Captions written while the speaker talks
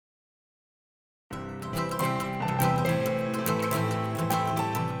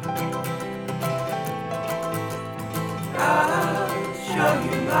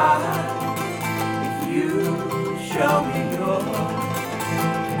high if you show me your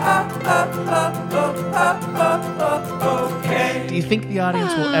okay. Do you think the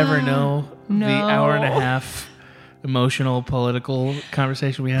audience will ever know No. the hour and a half emotional political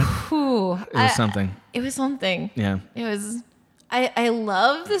conversation we had? Ooh, It was something. It was something. Yeah. It was. I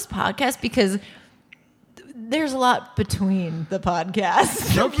love this podcast because there's a lot between the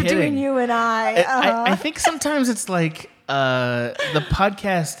podcast. No between kidding. you and I. I think sometimes it's like the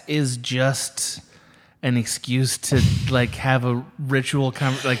podcast is just an excuse to like have a ritual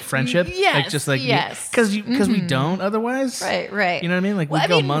like friendship. Yes, like just like yes. because we don't otherwise. Right. You know what I mean? Like Well, we I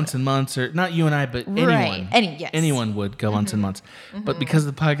go mean- months and months, or not you and I, but Right. anyone. Yes. Anyone would go months and months. But because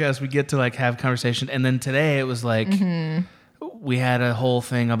of the podcast, we get to like have conversation. And then today it was like we had a whole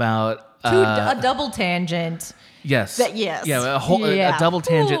thing about a double tangent. yes, yes. yeah, a Yeah. double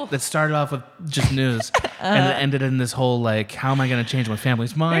tangent Ooh. that started off with just news and it ended in this whole like, how am I going to change my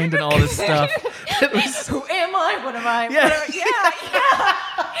family's mind and all this stuff. It was, Who am I? What am I? Yeah.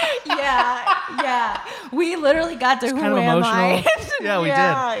 Yeah. We literally got to who kind of am I? emotional. Yeah, we did.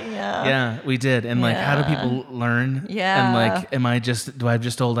 Yeah. Yeah, we did. And like, how do people learn? Yeah. And like, do I have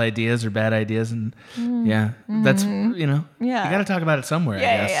just old ideas or bad ideas? And yeah, that's, Yeah. you got to talk about it somewhere, I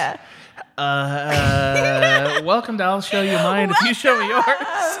guess. Yeah. Welcome to I'll Show You Mine if you show me yours.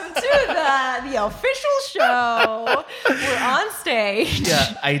 To the official show. We're on stage.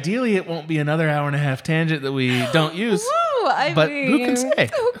 Yeah, ideally it won't be another hour and a half tangent that we don't use. Woo, I But mean, who can say?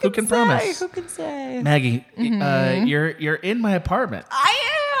 Who can promise? Who can say? Maggie, you're in my apartment. I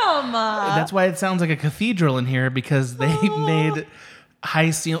am. That's why it sounds like a cathedral in here, because they made high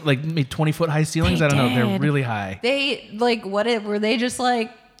made 20-foot high ceilings. They I don't know, they're did. really high. They were they just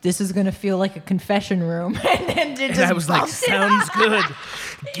like, this is gonna feel like a confession room, and then it And just I was like, bumped it sounds up. good.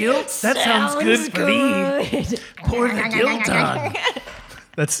 Guilt, that sounds good for me. good. Pour the guilt on.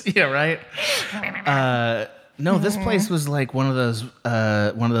 That's right. No, this place was like one of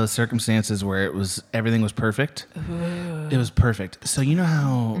those circumstances where everything was perfect. It was perfect. So you know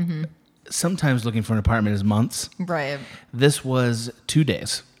how sometimes looking for an apartment is months. Right. This was 2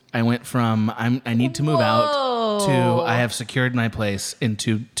 days. I went from I need to move out to I have secured my place in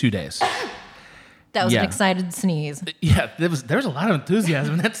two days. That was Yeah. an excited sneeze. Yeah, there was a lot of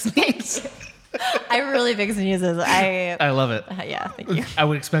enthusiasm in that sneeze. I really big sneezes. I love it. Yeah, thank you. I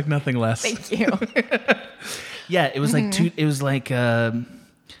would expect nothing less. Thank you. Yeah, it was like it was like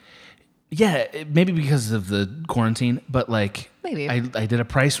maybe because of the quarantine, but like Maybe. I did a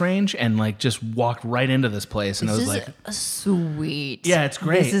price range and like just walked right into this place and I was like, sweet. yeah, it's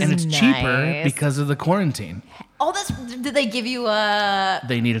great This is and it's cheaper nice. because of the quarantine. Oh, did they give you a?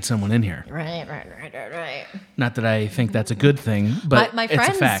 They needed someone in here. Right. Not that I think that's a good thing, but my it's a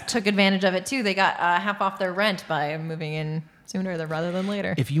friends fact. took advantage of it too. They got half off their rent by moving in sooner rather than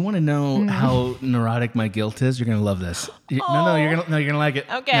later. If you want to know how neurotic my guilt is, you're gonna love this. You're gonna like it.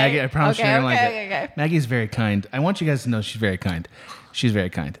 Okay. Maggie, I promise Okay, you're gonna like okay, it. okay. Maggie's very kind. I want you guys to know she's very kind. She's very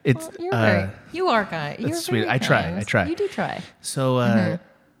kind. It's You are kind. You're that's sweet. very I try. kind. I try. You do try. So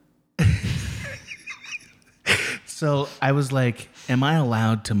so I was like, am I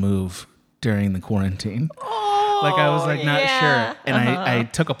allowed to move during the quarantine? Like I was like not sure, and I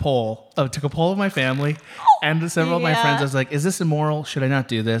took a poll. I took a poll of my family and several of my Yeah. friends. I was like, "Is this immoral? Should I not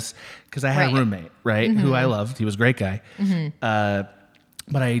do this?" Because I had Right. a roommate, right, who I loved. He was a great guy,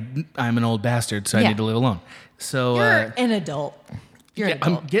 but I'm an old bastard, so I Yeah. need to live alone. So You're an adult. You're an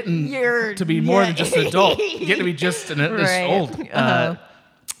I'm adult. getting You're- to be more yeah. than just an adult. Getting to be just this Right. old.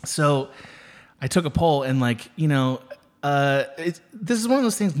 So I took a poll, and like this is one of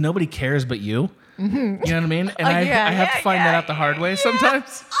those things nobody cares but you. You know what I mean? And I have to find that out the hard way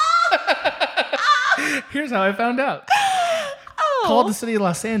sometimes. Here's how I found out. Called the city of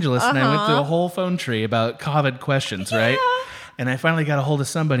Los Angeles and I went through a whole phone tree about COVID questions, right? And I finally got a hold of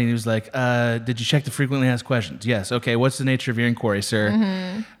somebody and he was like, did you check the frequently asked questions? Yes. Okay. What's the nature of your inquiry,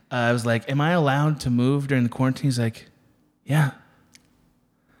 sir? I was like, am I allowed to move during the quarantine? He's like, yeah.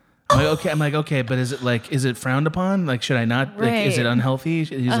 I'm like, okay, but is it frowned upon? Like, should I not? Like, is it Right. unhealthy?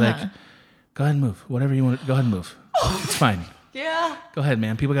 He's like, go ahead and move. Whatever you want. Go ahead and move. It's fine. Yeah. Go ahead,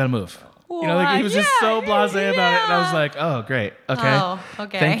 man. People got to move. Like he was just so blasé about it. And I was like, oh, great. Okay. Oh,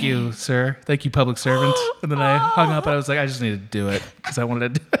 okay. Thank you, sir. Thank you, public servant. And then I hung up and I was like, I just need to do it because I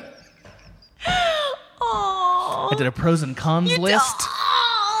wanted to do it. Oh. I did a pros and cons list.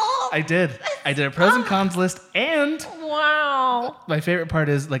 I did a pros and cons list, and Wow. my favorite part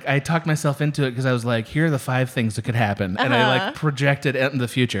is like I talked myself into it because I was like, here are the 5 things that could happen, and I like projected it in the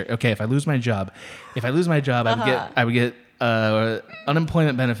future. Okay, if I lose my job, I would get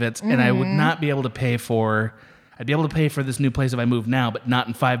unemployment benefits, and I would not be able to pay for. I'd be able to pay for this new place if I moved now, but not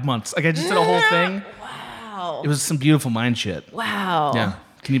in 5 months. Like I just did a whole thing. Wow. It was some beautiful mind shit. Wow. Yeah.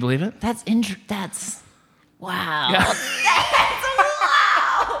 Can you believe it? That's wow. Yeah.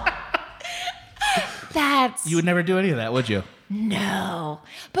 That's You would never do any of that, would you? no.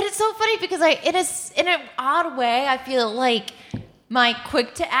 But it's so funny because in an odd way, I feel like my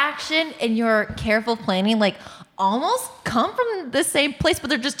quick to action and your careful planning like almost come from the same place, but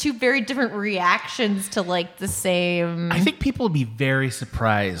they're just two very different reactions to like the same. I think people would be very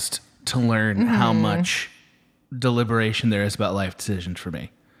surprised to learn how much deliberation there is about life decisions for me.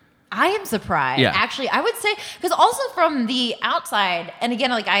 I am surprised. Yeah. Actually, I would say because also from the outside, and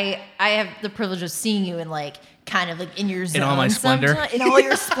again, like I have the privilege of seeing you in like kind of like in your zone, In all my splendor. in all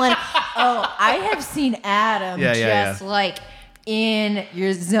your splendor. Oh, I have seen Adam just like in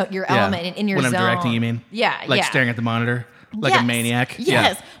your zone, your element, and in your when zone. I'm directing, you mean? Yeah, Like yeah. staring at the monitor, like a maniac.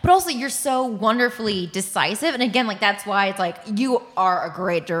 Yes, Yeah. but also you're so wonderfully decisive, and again, like that's why it's like you are a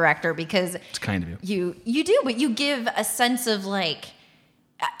great director because It's kind of you. you do, but you give a sense of like,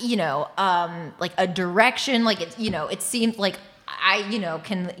 like a direction. Like it's, it seems like I,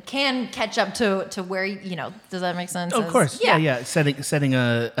 can catch up to where, does that make sense? Of course. Yeah. Setting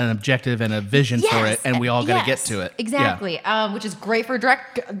an objective and a vision for it, and we all got to get to it. Exactly. Yeah. Which is great for a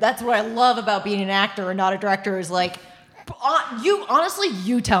director. That's what I love about being an actor and not a director is like,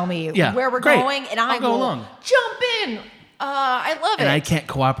 you tell me where we're Great. going, and I I'll go will along. jump in. I love it. And I can't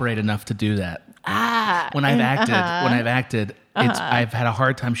cooperate enough to do that. When I've acted, I've had a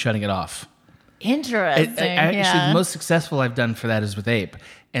hard time shutting it off. Interesting. Actually, the most successful I've done for that is with Abe,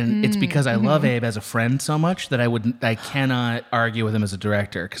 and it's because I love Abe as a friend so much that I cannot argue with him as a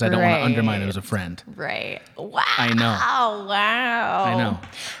director because I don't want to undermine him as a friend. Right. Wow. I know. Wow. I know.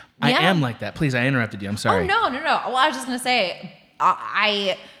 I am like that. Please, I interrupted you. I'm sorry. Oh no. Well, I was just gonna say,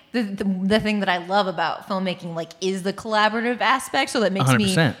 the thing that I love about filmmaking like is the collaborative aspect. So that makes 100%.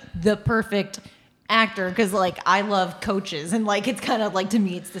 me the perfect actor because like I love coaches and like it's kind of like to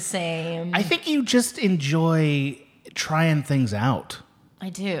me it's the same. I think you just enjoy trying things out. I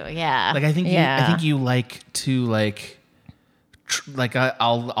do, yeah. Like I think you like to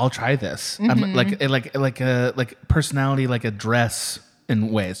I'll try this. I'm like a personality, like a dress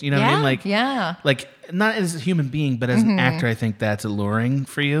in ways. You know what I mean? Like like not as a human being, but as an actor, I think that's alluring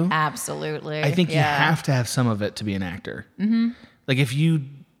for you. Absolutely. I think you have to have some of it to be an actor. Like if you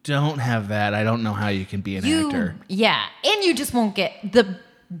don't have that, I don't know how you can be an actor. Yeah, and you just won't get the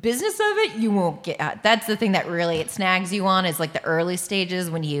business of it. You won't get. That's the thing that really it snags you on is like the early stages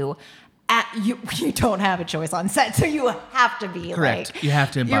when you don't have a choice on set, so you have to be correct. Like, you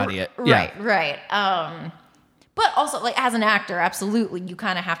have to embody it. Right. But also like as an actor, absolutely, you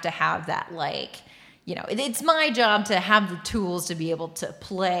kind of have to have that like. It's my job to have the tools to be able to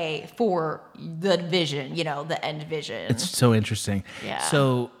play for the vision, the end vision. It's so interesting. Yeah.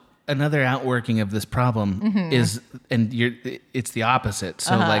 So another outworking of this problem is, and it's the opposite.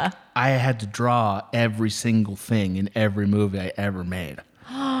 So like I had to draw every single thing in every movie I ever made.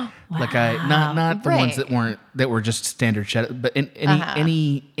 Wow. Like not the ones that were just standard shot, but in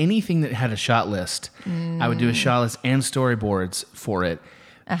anything that had a shot list, I would do a shot list and storyboards for it.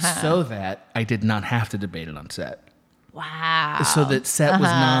 So that I did not have to debate it on set. Wow. So that set was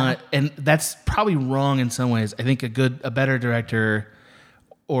not, and that's probably wrong in some ways. I think a better director,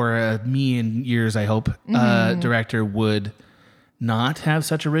 or me in years, I hope, director would not have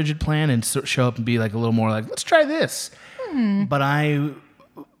such a rigid plan and show up and be like a little more like, let's try this. But I,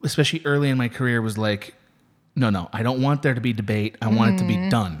 especially early in my career, was like, no, I don't want there to be debate. I want it to be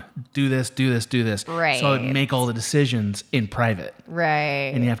done. Do this. Right. So I would make all the decisions in private.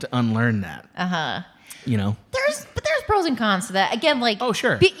 Right. And you have to unlearn that. There's pros and cons to that. Again, like oh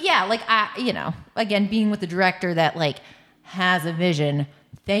sure. Again, being with the director that like has a vision.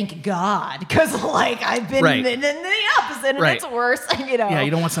 Thank God, because like I've been in the opposite, and it's worse. Yeah, you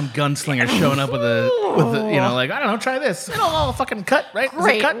don't want some gunslinger showing up with a like I don't know, try this. It'll all fucking cut, right?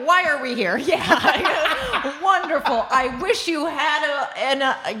 Great. Cut? Why are we here? Yeah, wonderful. I wish you had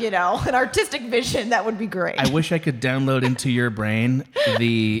an artistic vision. That would be great. I wish I could download into your brain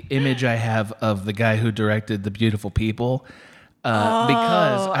the image I have of the guy who directed The Beautiful People,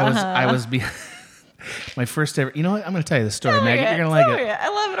 because I was my first ever. You know what? I'm going to tell you the story, Maggie. You're going to like it. I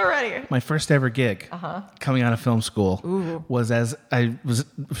love it already. My first ever gig coming out of film school was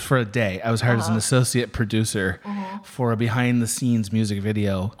for a day. I was hired as an associate producer for a behind the scenes music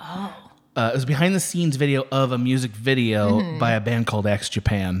video. It was behind the scenes video of a music video by a band called X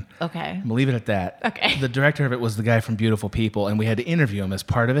Japan. Okay. I'll leave it at that. Okay. The director of it was the guy from Beautiful People, and we had to interview him as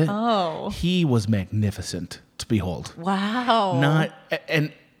part of it. Oh. He was magnificent to behold. Wow.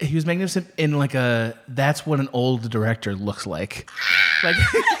 he was magnificent in like that's what an old director looks like. Like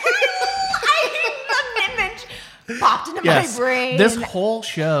An image popped into my brain. This whole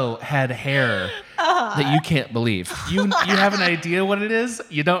show had hair that you can't believe. You have an idea what it is.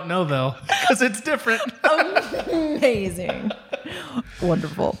 You don't know though, because it's different. Amazing.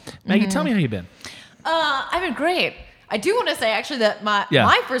 Wonderful. Maggie, tell me how you've been. I've been great. I do want to say actually that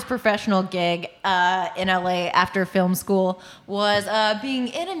my first professional gig in LA after film school was being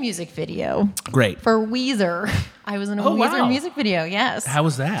in a music video. Great. For Weezer. I was in a Weezer music video, yes. How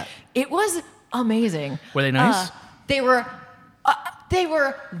was that? It was amazing. Were they nice? They were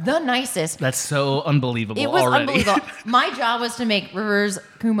the nicest. That's so unbelievable. It was already. unbelievable. My job was to make Rivers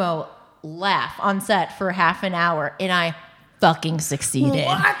Cuomo laugh on set for half an hour, and I fucking succeeded.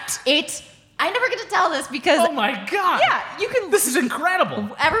 What? I never get to tell this because Oh my god! yeah, you can. This is incredible.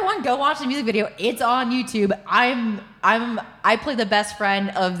 Everyone, go watch the music video. It's on YouTube. I play the best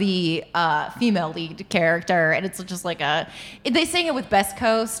friend of the female lead character, and it's just like they sang it with Best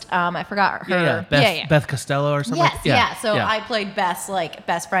Coast. I forgot her. Yeah. Beth Costello or something. Yes, yeah. So I played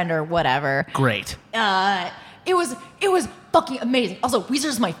best friend or whatever. Great. It was fucking amazing. Also,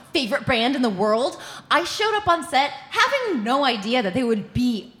 Weezer's my favorite band in the world. I showed up on set having no idea that they would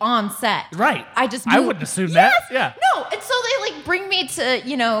be on set. Right. I just I knew- wouldn't assume Yes! that. Yeah. No, and so they like bring me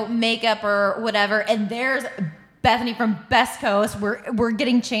to, makeup or whatever, and there's Bethany from Best Coast. We're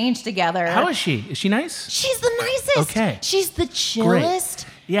getting changed together. How is she? Is she nice? She's the nicest. Okay. She's the chillest.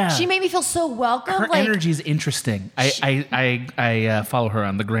 Yeah. She made me feel so welcome. Her energy is interesting. I follow her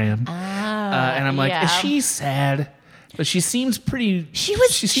on the gram, and I'm like, yeah. is she sad? But she seems pretty. She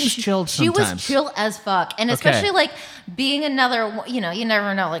seems chilled sometimes. She was chill as fuck, and especially like being another. You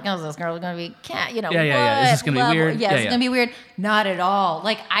never know. Like, oh, is this girl gonna be cat? Yeah. Is this gonna be weird? Yeah, it's gonna be weird. Not at all.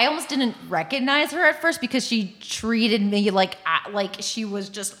 Like, I almost didn't recognize her at first because she treated me like she was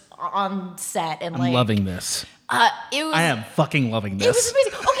just on set and I'm loving this. It was. I am fucking loving this. It was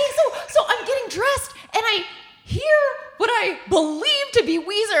amazing. Okay, so I'm getting dressed and I hear what I believe to be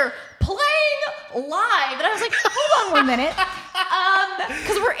Weezer playing live, and I was like, hold on 1 minute,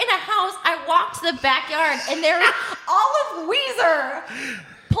 because we're in a house. I walked to the backyard and there's all of Weezer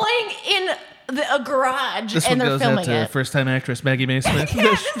playing in a garage, This and one they're goes filming out to it. first-time actress Maggie Mae Smith.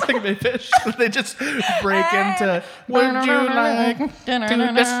 Maggie Mae Fish. They just break into. Would you like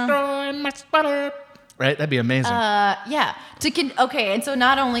to destroy my sweater? Right, that'd be amazing. Yeah. Okay, and so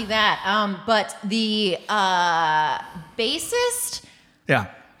not only that, but the bassist yeah,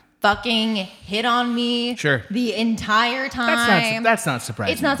 fucking hit on me. Sure. The entire time. that's not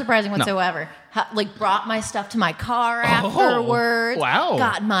surprising. It's not surprising No. whatsoever. Brought my stuff to my car afterwards. wow.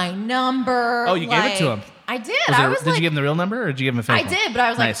 Got my number. Oh, you gave it to him. I did. Did you give him the real number or did you give him a fake I one? did, but I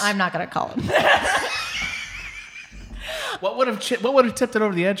was Nice. like, I'm not gonna call him. What would have tipped it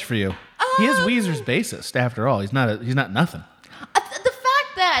over the edge for you? He is Weezer's bassist, after all. He's not nothing. The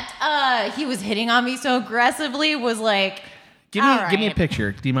fact that he was hitting on me so aggressively was like, Give me a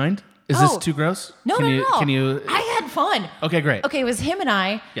picture. Do you mind? Is this too gross? No, can no, you, no. Can you? I had fun. Okay, great. Okay, it was him and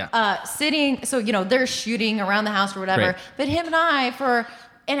I sitting. So, they're shooting around the house or whatever. Great. But him and I, for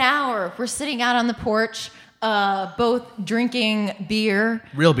an hour, we're sitting out on the porch, both drinking beer.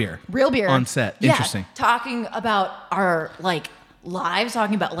 Real beer. On set. Yeah, Interesting. talking about our, lives,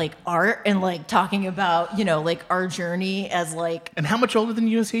 talking about, art, and, talking about, our journey as, And how much older than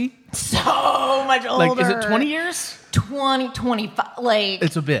you is he? so much older. Is it 20 years? 20, 25,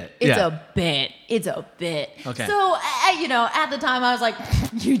 It's a bit. It's yeah. It's a bit. Okay. So, at the time, I was like,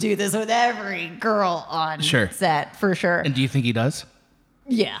 you do this with every girl on set, for sure. And do you think he does?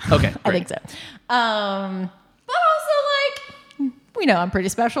 Yeah. Okay, I great. think so. But also, we know I'm pretty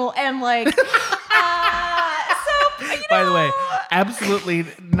special, and, By the way, absolutely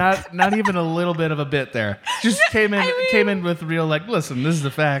not even a little bit of a bit there. Just came in with real listen, this is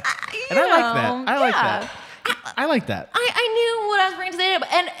the fact. And I like that. I like that. I knew what I was bringing to the table.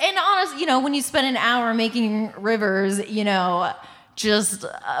 And honestly, when you spend an hour making Rivers, just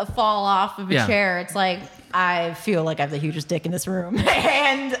fall off of a chair, it's like, I feel like I have the hugest dick in this room,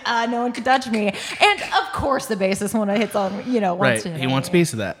 and no one can touch me. And of course, the bassist when it hits on, wants to. He wants a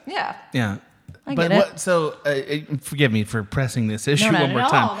piece of that. Yeah. Yeah. I But get it. what? So, forgive me for pressing this issue not one more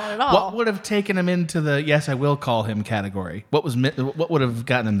at time. all, not at all. What would have taken him into the yes, I will call him category? What would have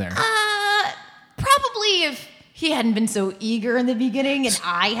gotten him there? Probably if he hadn't been so eager in the beginning and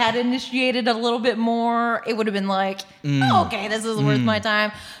I had initiated a little bit more, it would have been like, okay, this is worth my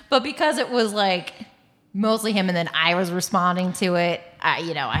time. But because it was mostly him and then I was responding to it, I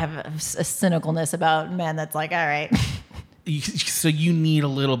have a cynicalness about men that's like, all right, So you need a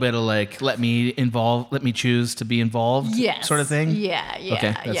little bit of like, let me choose to be involved, Yes. sort of thing. Yeah.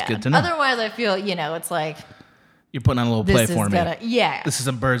 Okay, that's good to know. Otherwise, I feel it's like You're putting on a little play this is for me. yeah. This is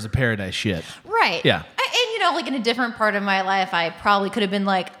some Birds of Paradise shit. Right. Yeah. And like in a different part of my life, I probably could have been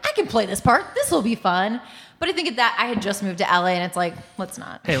like, I can play this part. This will be fun. But I think at that I had just moved to LA, and it's like, let's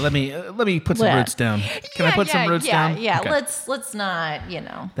not. Hey, let me put some roots down. Can I put some roots down? Yeah. Okay. Let's not.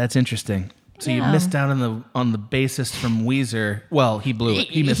 That's interesting. So you Yeah. missed out on the bassist from Weezer. Well, he blew it.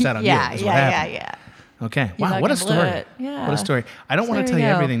 He missed out on you. is what happened. Yeah. Okay. You Wow. What a fucking blew story. it. Yeah. What a story. I don't So want to there tell you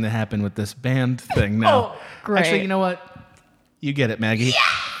you go. everything that happened with this band thing now. Oh, great. Actually, you know what? You get it, Maggie.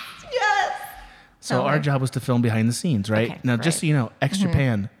 Yes. So Tell our me. job was to film behind the scenes, right? Okay, Now, right. just so you know, X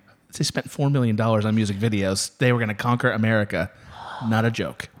Japan, they spent $4 million on music videos. They were going to conquer America. Not a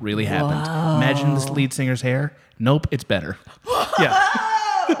joke. Really happened. Imagine this lead singer's hair. Nope, it's better. Yeah.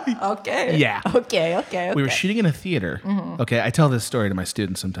 Okay. Yeah. Okay. We were shooting in a theater. Okay, I tell this story to my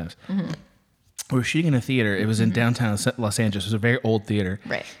students sometimes. We were shooting in a theater. It was in downtown Los Angeles. It was a very old theater.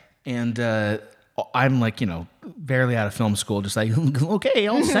 Right. And I'm like, barely out of film school, just like, okay,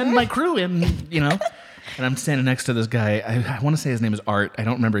 I'll send my crew in, And I'm standing next to this guy. I want to say his name is Art. I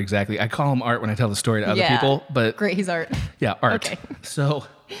don't remember exactly. I call him Art when I tell the story to other people. But Great. He's Art. yeah, Art. Okay. So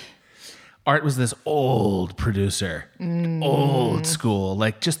Art was this old producer, old school,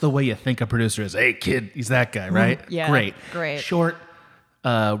 like just the way you think a producer is. Hey, kid, he's that guy, right? Yeah, Great. great. Short,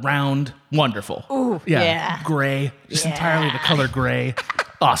 round, wonderful. Ooh, yeah. Gray, just Yeah. entirely the color gray.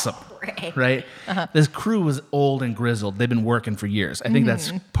 Awesome. Gray. Right? This crew was old and grizzled. They've been working for years. I think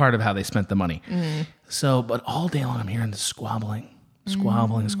that's part of how they spent the money. So, but all day long, I'm hearing this squabbling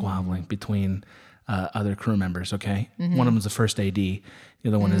between other crew members. Okay, one of them is the first AD. The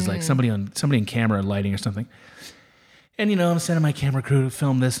other one is like somebody in camera lighting or something. And I'm sending my camera crew to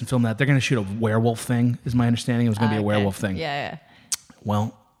film this and film that. They're going to shoot a werewolf thing, is my understanding. It was going to be a werewolf thing. Yeah.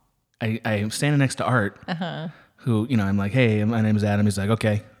 Well, I'm standing next to Art, who, I'm like, hey, my name is Adam. He's like,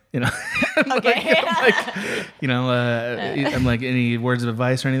 okay. Okay. I'm like, any words of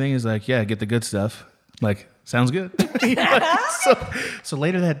advice or anything? He's like, yeah, get the good stuff. I'm like, sounds good. So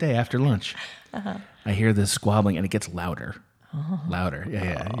later that day after lunch, I hear this squabbling and it gets louder. Louder.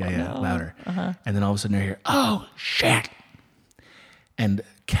 Yeah. Louder. And then all of a sudden I hear, oh, shit. And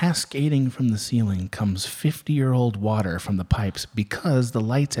cascading from the ceiling comes 50-year-old water from the pipes because the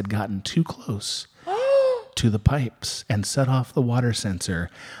lights had gotten too close to the pipes and set off the water sensor,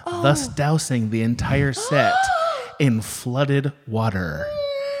 thus dousing the entire set in flooded water.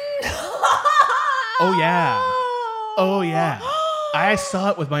 Oh, yeah. I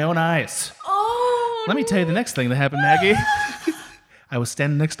saw it with my own eyes. Oh. Let me tell you the next thing that happened, Maggie. I was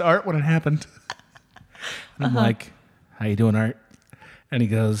standing next to Art when it happened. And I'm like, how you doing, Art? And he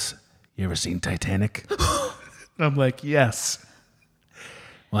goes, you ever seen Titanic? And I'm like, yes.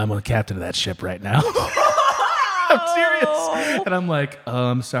 Well, I'm the captain of that ship right now. I'm serious. And I'm like, oh,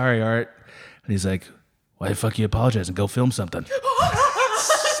 I'm sorry, Art. And he's like, why the fuck you apologize and go film something?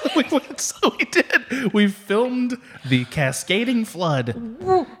 So we did. We filmed the cascading flood.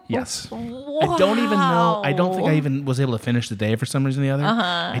 Yes. I don't even know. I don't think I even was able to finish the day for some reason or the other.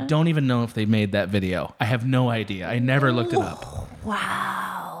 I don't even know if they made that video. I have no idea. I never looked it up.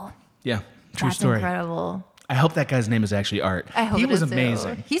 Wow. Yeah. True That's story. incredible. I hope that guy's name is actually Art. I hope he it was is too.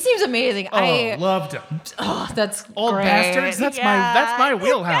 amazing. He seems amazing. Oh, loved him. That's Old great. bastards. That's my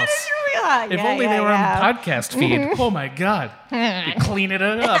wheelhouse. That is your wheelhouse. If only they were on the podcast feed. Oh my God. You're cleaning it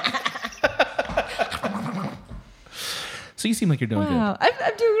up. So you seem like you're doing Wow. I'm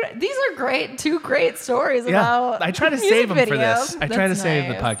doing. These are great. Two great stories good. Yeah. about. I try to music save them for videos. this. I try to That's save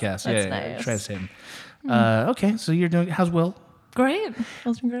the nice. podcast. That's Yeah. nice. I try to save them. Okay. So you're doing. How's Will? Great.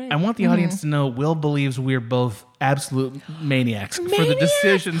 Those been great. I want the audience to know Will believes we're both absolute maniacs for the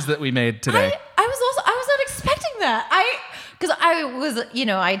decisions that we made today. I was not expecting that. Because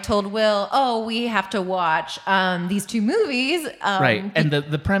I told Will, we have to watch these two movies. Right. And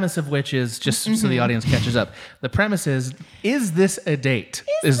the premise of which is, just so the audience catches up, the premise is this a date?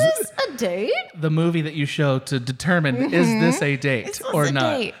 Is this a date? The movie that you show to determine, is this a date Is this or a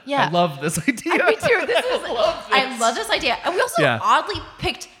not? date? Yeah. I love this idea. Me too. I love this idea. And we also oddly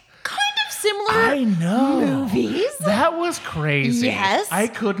picked kind of similar I know. movies. That was crazy. Yes. I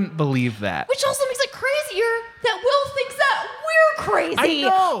couldn't believe that. Which also makes it crazier that Will thinks that we're crazy. I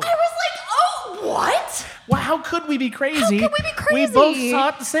know. I was like, oh, what? Well, how could we be crazy? How could we be crazy? We both saw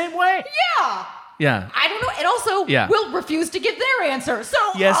it the same way. Yeah. Yeah. I don't know. And also, Yeah. Will refused to give their answer. So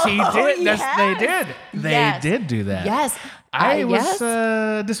Yes, he did. Yes. They did. They Yes. did do that. Yes. I yes.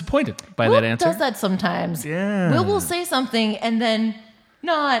 was disappointed by Will that answer. does that sometimes. Yeah. Will say something and then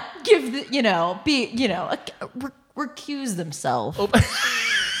not give the, recuse themselves. Of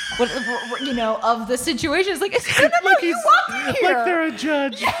the situation. It's like, you walked in here. Like they're a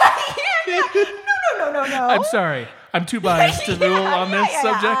judge. Yeah. No. I'm sorry. I'm too biased to rule on this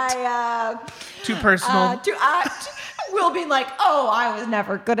subject. Too personal. Will being like, I was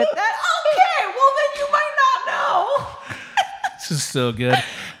never good at that. Okay, well then you might not know. This is so good.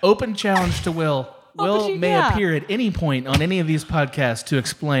 Open challenge to Will. Will may appear at any point on any of these podcasts to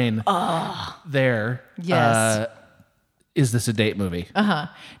explain their is this a date movie?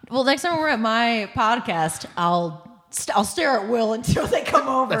 Well, next time we're at my podcast, I'll stare at Will until they come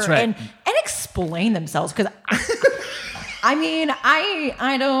over. That's right. and explain themselves because I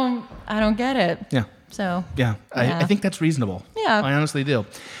don't get it. Yeah. So I think that's reasonable. Yeah. I honestly do.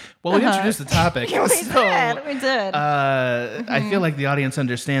 Well, we introduced the topic. We did. I feel like the audience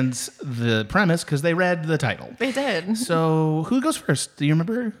understands the premise because they read the title. They did. So who goes first? Do you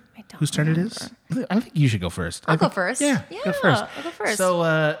remember whose turn it is? I think you should go first. I'll go first. Yeah, go first. I'll go first.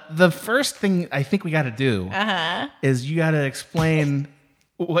 So the first thing I think we got to do is you got to explain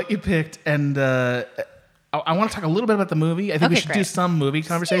what you picked, and I want to talk a little bit about the movie. I think we should do some movie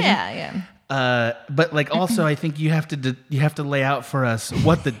conversation. Yeah. But also, I think you have to lay out for us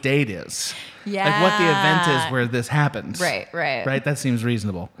what the date is. Yeah. Like what the event is where this happens. Right. Right. That seems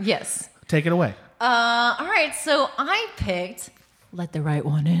reasonable. Yes. Take it away. All right. So I picked Let the Right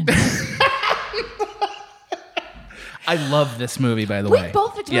One In. I love this movie, by the way. We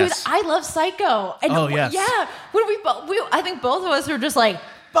both picked movies. I love Psycho. And yes. Yeah. When I think both of us were just like,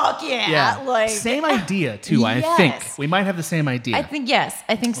 fuck yeah. Yeah. Like, same idea too. I think we might have the same idea. I think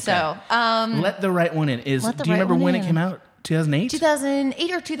so. Let the Right One In is. Do you remember when it came out? 2008?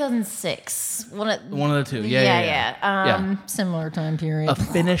 2008 or 2006. One of the two. Yeah. Similar time period. A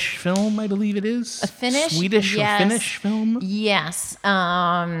Finnish film, I believe it is. A Finnish? Swedish or Finnish film? Yes.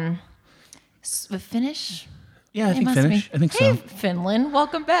 Finnish? Yeah, I think Finnish. I think Hey, so. Finland,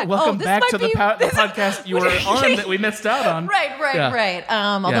 welcome back. Welcome back to the podcast you were on that we missed out on. Right.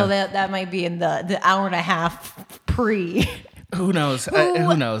 Although that might be in the hour and a half pre. Who knows?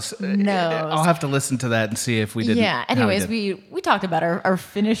 Who knows? I'll have to listen to that and see if we did. Yeah. Anyways, we talked about our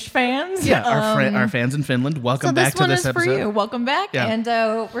Finnish fans. Yeah, our fans in Finland. Welcome back to this episode. So this one is for you. Welcome back, and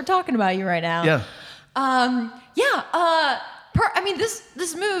we're talking about you right now. Yeah.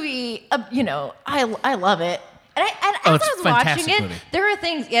 This movie. I love it. And as I was watching it, there are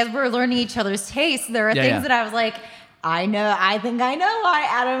things, as we're learning each other's tastes, there are things that I was like, I think I know why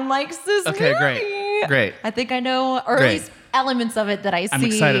Adam likes this movie. Okay, great. I think I know, or at least elements of it that I see. I'm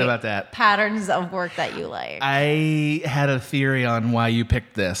excited about that. Patterns of work that you like. I had a theory on why you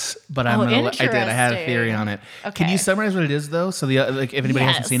picked this, but I had a theory on it. Okay. Can you summarize what it is, though, so if anybody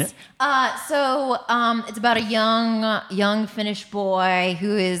hasn't seen it? It's about a young Finnish boy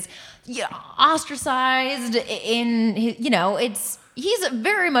who is ostracized in he's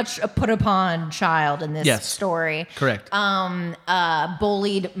very much a put upon child in this story. Correct.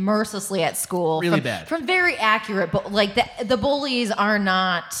 Bullied mercilessly at school. Really bad. From very accurate, but like the bullies are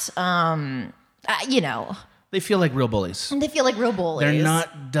not they feel like real bullies. They feel like real bullies. They're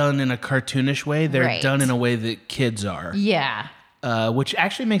not done in a cartoonish way. They're done in a way that kids are. Yeah. Which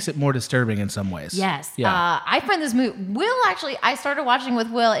actually makes it more disturbing in some ways. Yes. Yeah. I find this movie. I started watching with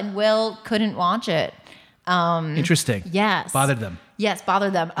Will, and Will couldn't watch it. Interesting. Yes. Bothered them. Yes,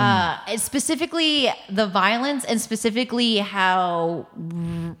 bothered them. Specifically the violence, and specifically how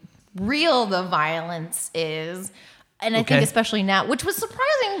real the violence is. And I think especially now, which was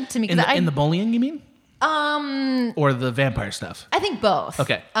surprising to me. In the bullying, you mean? Or the vampire stuff? I think both.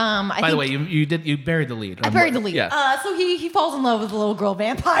 Okay. By the way, you buried the lead. I buried the lead. Yeah. So he falls in love with a little girl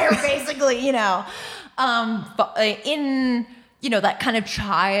vampire, basically, in that kind of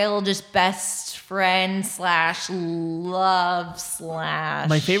childish best friend / love /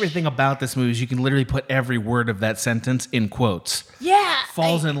 My favorite thing about this movie is you can literally put every word of that sentence in quotes. Yeah.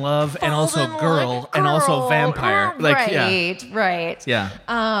 Falls in love and also girl and also vampire. Right. Yeah.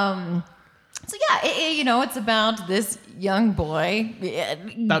 So it's about this young boy,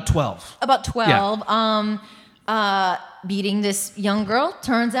 about 12. Beating this young girl.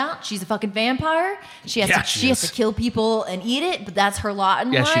 Turns out she's a fucking vampire. She has to kill people and eat it, but that's her lot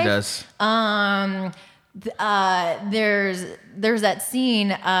in life. Yeah, she does. There's that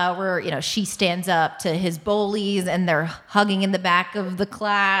scene where she stands up to his bullies and they're hugging in the back of the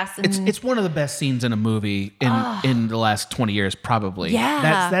class. And it's one of the best scenes in a movie in the last 20 years, probably.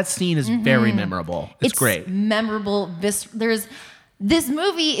 Yeah, that scene is very memorable. It's great. Memorable. This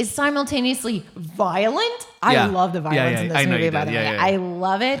movie is simultaneously violent. I love the violence in this movie, by the way. I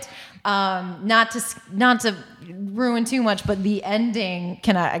love it. Not to ruin too much, but the ending.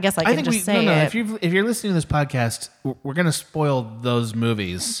 I guess I can just say it. If you're listening to this podcast, we're gonna spoil those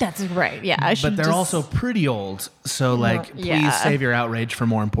movies. That's right. Yeah, I should. But they're also pretty old, so please save your outrage for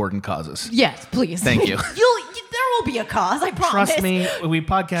more important causes. Yes, please. Thank you. There will be a cause. I promise. Trust me. We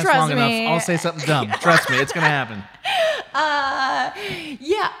podcast Trust long me. enough. I'll say something dumb. Trust me, it's gonna happen.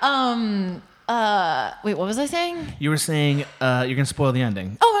 Wait, what was I saying? You were saying you're gonna spoil the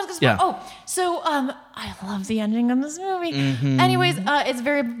ending. Oh, I was gonna spoil. Yeah. So I love the ending of this movie. Mm-hmm. Anyways, it's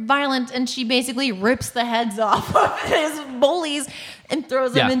very violent, and she basically rips the heads off of his bullies and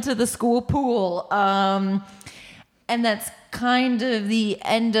throws them into the school pool. And that's kind of the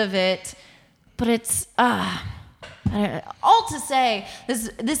end of it. But it's all to say,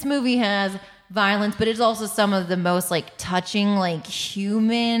 this movie has violence, but it's also some of the most touching,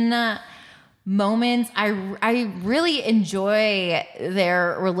 human moments. I really enjoy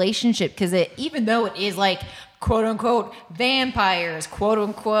their relationship because even though it is quote unquote vampires, quote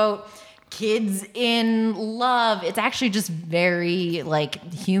unquote kids in love, it's actually just very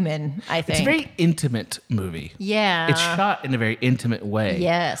human. I think It's a very intimate movie. Yeah, It's shot in a very intimate way.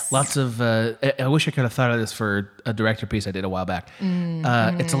 Yes. Lots of. I wish I could have thought of this for a director piece I did a while back.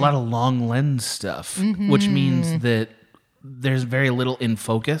 It's a lot of long lens stuff, which means that there's very little in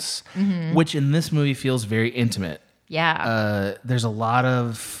focus, which in this movie feels very intimate. Yeah. There's a lot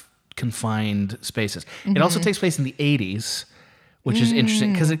of confined spaces. It also takes place in the 80s, which is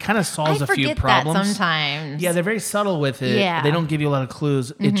interesting because it kind of solves I a few forget problems. that sometimes. Yeah, they're very subtle with it. Yeah. They don't give you a lot of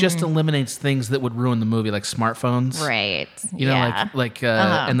clues. It just eliminates things that would ruin the movie, like smartphones. Right. You know,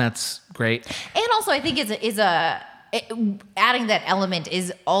 and that's great. And also, I think adding that element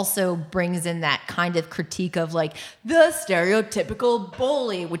also brings in that kind of critique of the stereotypical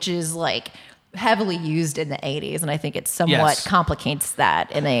bully, which is heavily used in the 80s, and I think it somewhat complicates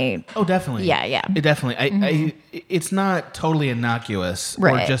that in a. Oh, definitely. Yeah. It definitely. It's not totally innocuous or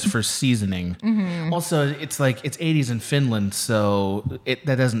Right. just for seasoning. Also, it's it's 80s in Finland, so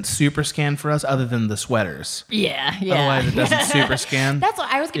that doesn't super scan for us, other than the sweaters. Yeah. Otherwise, it doesn't super scan. That's what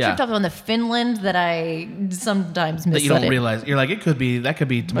I always get tripped up on the Finland that I sometimes miss. That you don't realize. You're that could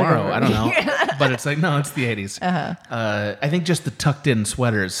be tomorrow. I don't know. But it's no, it's the 80s. I think just the tucked in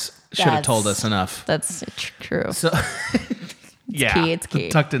sweaters should have told us enough. That's true. So, yeah, key, it's key. The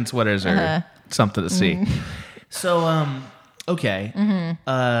tucked in sweaters are something to see. So, okay.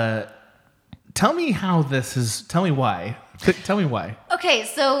 Tell me how this is. Tell me why. Tell me why. Okay,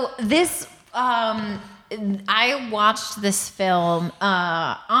 so this I watched this film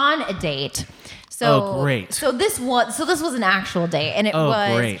on a date. So, oh, great. So this was an actual date, and it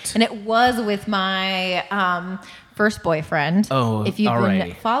was with my first boyfriend. Oh, if you've alrighty.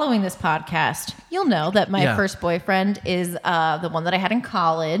 been following this podcast, you'll know that my first boyfriend is the one that I had in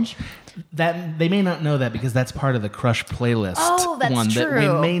college. That they may not know that because that's part of the Crush playlist. Oh, that's one true.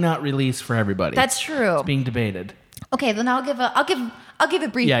 that we may not release for everybody. That's true. It's being debated. Okay, then I'll give a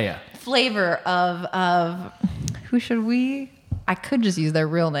brief flavor of who should we? I could just use their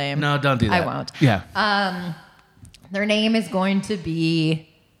real name. No, don't do that. I won't. Yeah. Their name is going to be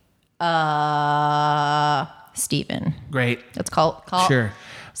Steven. Great. Let's call Sure.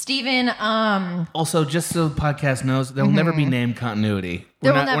 Steven. Also, just so the podcast knows, there'll never be name continuity.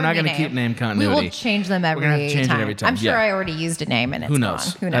 We're not going to keep name continuity. We will change them every We're gonna have to change time. it every time. I'm sure I already used a name and it's Who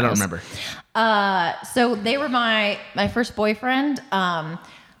knows? gone. Who knows? I don't remember. So they were my first boyfriend.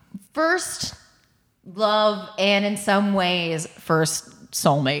 First love, and in some ways, first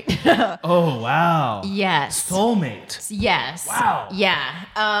soulmate. Oh, wow. Yes. Soulmate. Yes. Wow. Yeah.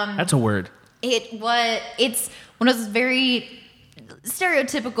 That's a word. It's one of those very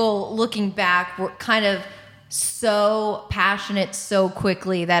stereotypical, looking back, we're kind of so passionate so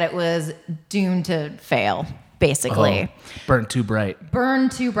quickly that it was doomed to fail, basically. Oh, burn too bright. Burn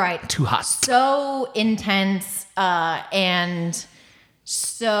too bright. Too hot. So intense, and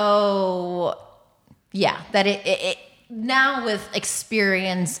so, yeah, that it now with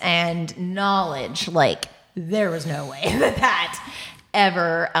experience and knowledge, there was no way that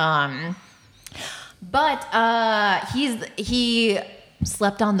ever, but he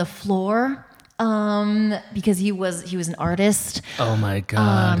slept on the floor because he was an artist. Oh my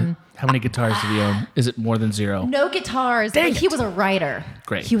God. How many guitars did he own? Is it more than 0? No guitars. Dang But he it. was a writer.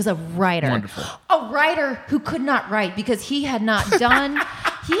 Great. He was a writer. Wonderful. A writer who could not write because he had not done enough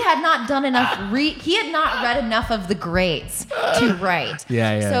he had not read enough of the greats to write.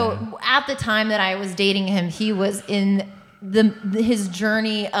 Yeah. So at the time that I was dating him, he was in his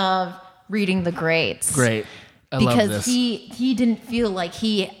journey of reading the greats. Great. I love Because this. he didn't feel like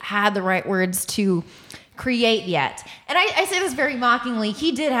he had the right words to create yet. And I say this very mockingly.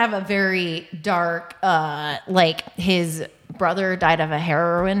 He did have a very dark, like his brother died of a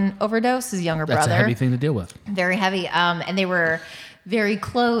heroin overdose, his younger That's brother. a heavy thing to deal with. Very heavy. And they were very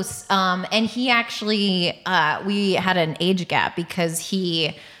close. And he actually, we had an age gap because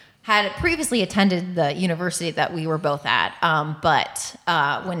he had previously attended the university that we were both at. But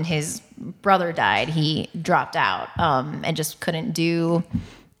when his brother died, he dropped out and just couldn't do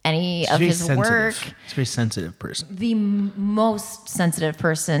any of his work. He's a very sensitive person. The most sensitive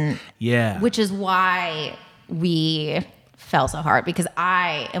person. Yeah. Which is why we fell so hard, because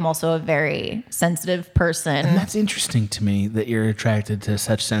I am also a very sensitive person. And that's interesting to me that you're attracted to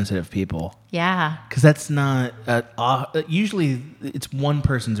such sensitive people. Yeah. Because that's not, usually it's one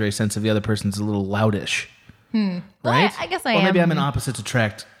person's very sensitive, the other person's a little loudish. Well, Right? I guess I or am. maybe I'm an opposites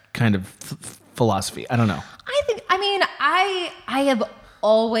attract kind of philosophy. I don't know. I have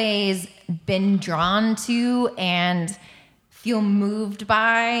always been drawn to and feel moved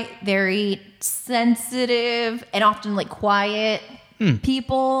by very sensitive and often like quiet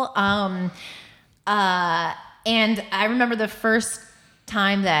people. And I remember the first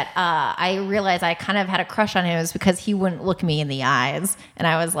time that I realized I kind of had a crush on him was because he wouldn't look me in the eyes. And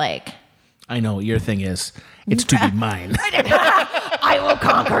I was like, I know what your thing is. It's to be mine. I will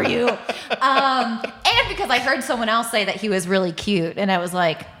conquer you. And because I heard someone else say that he was really cute. And I was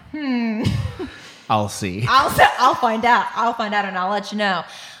like, I'll see. I'll find out. I'll find out and I'll let you know.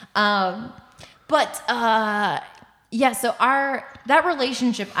 Yeah, so that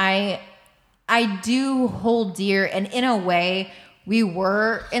relationship I do hold dear, and in a way we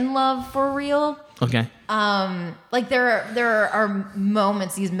were in love for real. Okay. Like there are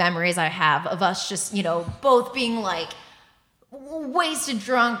moments, these memories I have of us just, both being like wasted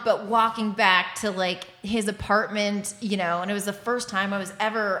drunk, but walking back to like his apartment, and it was the first time I was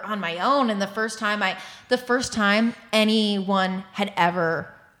ever on my own, and the first time anyone had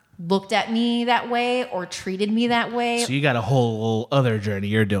ever looked at me that way or treated me that way. So you got a whole other journey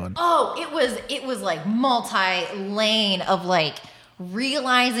you're doing. Oh, it was like multi-lane of like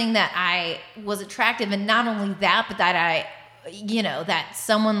realizing that I was attractive, and not only that, but that that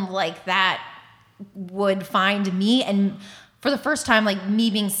someone like that would find me. And for the first time, like,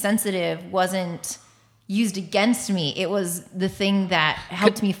 me being sensitive wasn't used against me. It was the thing that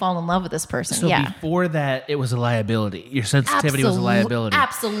helped me fall in love with this person. So before that, it was a liability. Your sensitivity was a liability.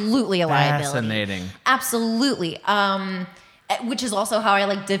 Absolutely a liability. Fascinating. Absolutely. Which is also how I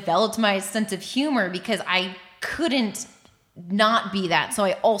like developed my sense of humor, because I couldn't not be that. So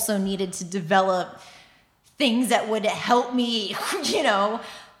I also needed to develop things that would help me,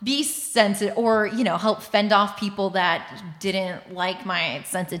 be sensitive, or, help fend off people that didn't like my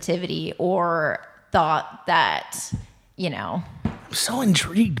sensitivity or thought that, I'm so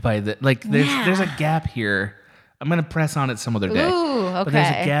intrigued by that. Like, there's a gap here. I'm going to press on it some other day. Ooh, okay. But there's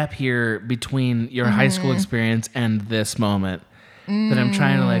a gap here between your high school experience and this moment that I'm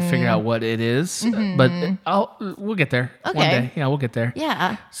trying to like figure out what it is. But we'll get there one day. Yeah, we'll get there.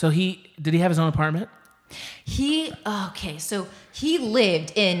 Yeah. So did he have his own apartment? So he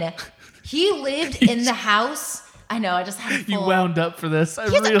lived in the house. I know, I just had You wound up for this.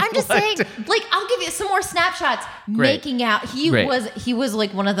 I'm just saying, like, I'll give you some more snapshots. Great. Making out. He was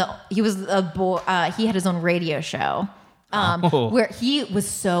like he was a boy. He had his own radio show. Where he was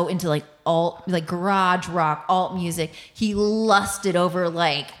so into like alt, like garage rock, alt music. He lusted over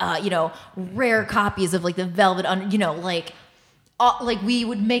like, rare copies of like the Velvet like we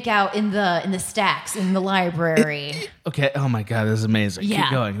would make out in the stacks in the library. Okay. Oh my God, this is amazing. Yeah.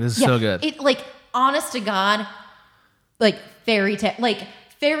 Keep going. This is so good. It, like, honest to God, like fairy tale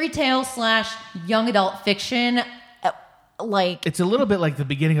 / young adult fiction. Like, it's a little bit like the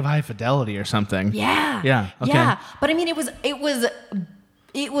beginning of High Fidelity or something. Yeah. Yeah. Okay. Yeah. But I mean, it was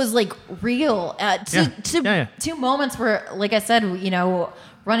like real. Two moments where, like I said,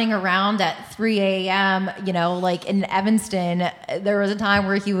 running around at 3 a.m., like in Evanston, there was a time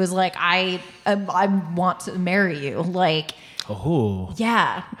where he was like, I want to marry you. Like, oh.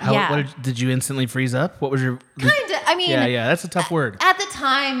 Yeah. Did you instantly freeze up? What was your... Kind of. I mean... Yeah, that's a tough word. At the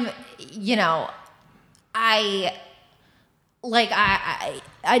time,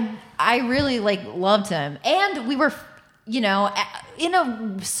 I really like loved him, and we were, in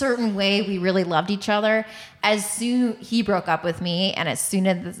a certain way, we really loved each other. As soon he broke up with me, and as soon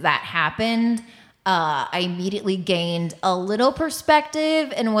as that happened, I immediately gained a little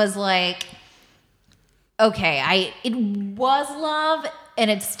perspective and was like, okay, it was love,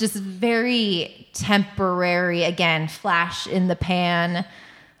 and it's just very temporary. Again, flash in the pan.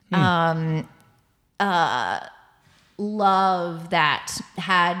 love that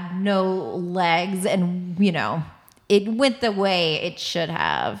had no legs, and it went the way it should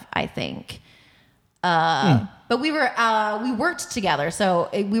have, I think. But we worked together, so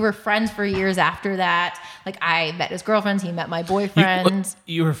we were friends for years after that. Like, I met his girlfriends, he met my boyfriend.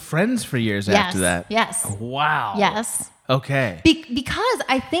 You were friends for years after that? Yes. Wow. Yes. Okay. Because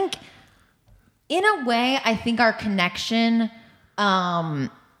I think, in a way, our connection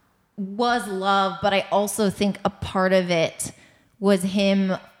was love, but I also think a part of it was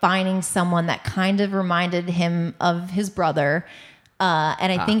him finding someone that kind of reminded him of his brother.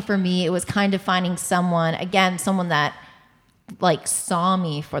 And I think for me, it was kind of finding someone that like saw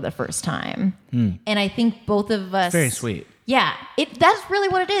me for the first time. And I think both of us. Very sweet. Yeah. That's really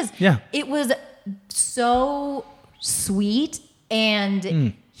what it is. Yeah. It was so sweet,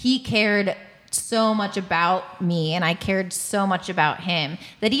 and he cared so much about me, and I cared so much about him,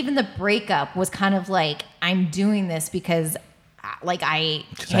 that even the breakup was kind of like, I'm doing this because like I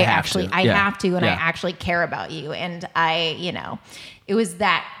have to, and I actually care about you. And it was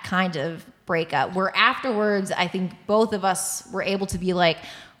that kind of breakup where afterwards, I think both of us were able to be like,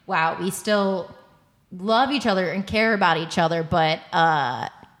 wow, we still love each other and care about each other. But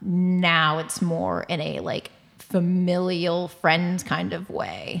now it's more in a like familial friend kind of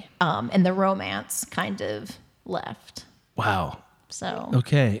way. And the romance kind of left. Wow. So.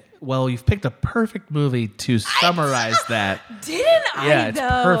 Okay. Well, you've picked a perfect movie to summarize that. Didn't I? Yeah, it's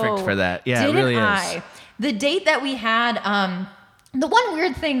though? perfect for that. Yeah, Didn't it really I? is. The date that we had, the one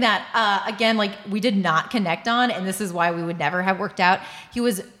weird thing that, again, like we did not connect on, and this is why we would never have worked out. He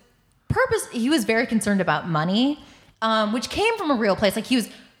was very concerned about money, which came from a real place. Like he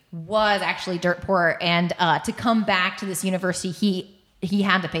was actually dirt poor, and to come back to this university, he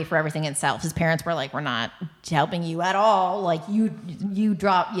had to pay for everything himself. His parents were like, we're not helping you at all. Like you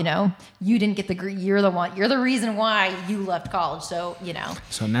dropped, you didn't get you're the reason why you left college. So,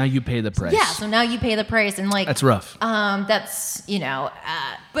 So now you pay the price. Yeah. So now you pay the price, and like, that's rough. But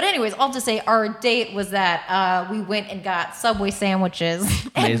anyways, all to say our date was that, we went and got Subway sandwiches.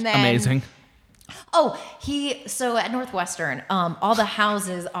 And then, amazing. So at Northwestern, all the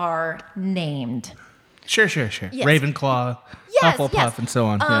houses are named. Sure. Yes. Ravenclaw, Hufflepuff, and so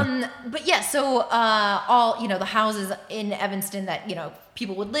on. But yeah, so all the houses in Evanston that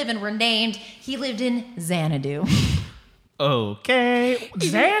people would live in were named. He lived in Xanadu. Okay,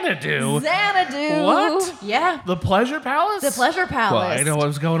 Xanadu. Xanadu. What? Yeah. The Pleasure Palace. The Pleasure Palace. Well, I know what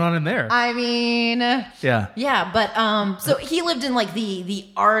was going on in there. I mean. Yeah. Yeah, but so he lived in like the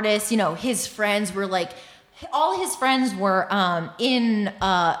artists. His friends were like, all his friends were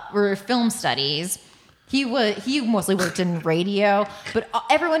were film studies. He mostly worked in radio, but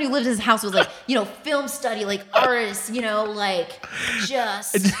everyone who lived in his house was like, film study, like artists, like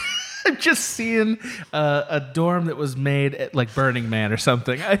just. I'm just seeing a dorm that was made at like Burning Man or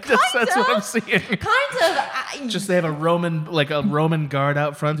something. That's what I'm seeing. Kind of. Just they have a Roman guard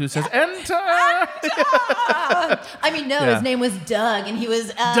out front who says, "Enter." I mean, no, his name was Doug, and he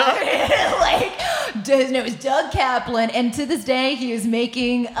was his name was Doug Kaplan, and to this day he is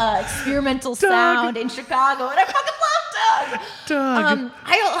making experimental sound in Chicago, and I fucking love Doug. Doug.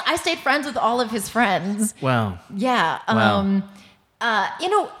 I stayed friends with all of his friends. Wow. Yeah. Wow.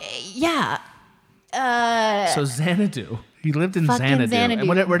 Yeah. So Xanadu. He lived in Fucking Xanadu.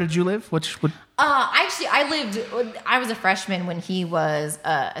 Xanadu. And where did you live? Actually, I was a freshman when he was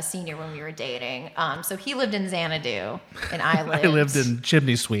a senior when we were dating. So he lived in Xanadu, and I lived. I lived in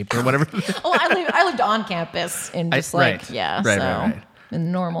Chimney Sweep or whatever. I lived on campus and just Right.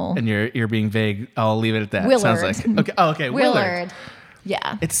 in normal. And you're being vague. I'll leave it at that. Willard. Sounds like okay. Oh, okay. Willard.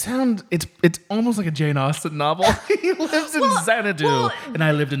 Yeah. It's almost like a Jane Austen novel. He lives in Xanadu, and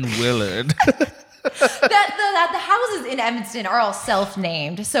I lived in Willard. The houses in Evanston are all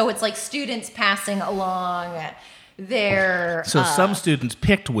self-named, so it's like students passing along their. So some students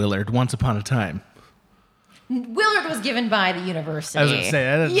picked Willard once upon a time. Willard was given by the university. I was going to say,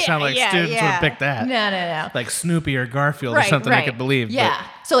 that doesn't sound like students would have picked that. No. Like Snoopy or Garfield or something I could believe. Yeah.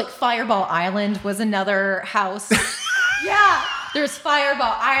 So like Fireball Island was another house. Yeah. There's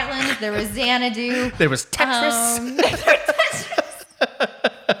Fireball Island. There was Xanadu. There was Tetris.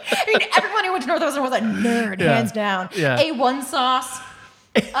 I mean, everyone who went to Northwestern was a nerd, hands down. Yeah. A1 sauce.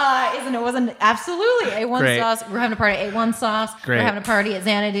 Wasn't absolutely A1 Great. sauce. We're having a party at A1 sauce. Great. We're having a party at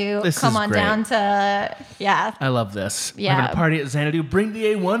Xanadu. This Come is on great. down to I love this. Yeah. We're having a party at Xanadu. Bring the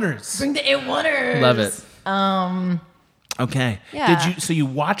A1ers. Bring the A1ers. Love it. Okay. Yeah. So you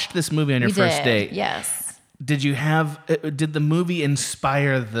watched this movie on your first date? Yes. Did the movie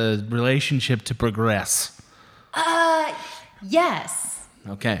inspire the relationship to progress? Yes.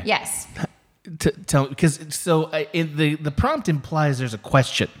 Okay. Yes. tell because the prompt implies there's a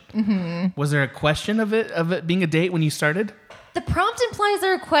question. Mm-hmm. Was there a question of it being a date when you started? The prompt implies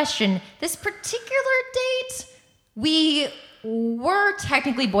there a question. This particular date, we were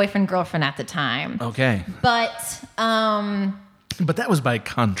technically boyfriend-girlfriend at the time. Okay. But that was by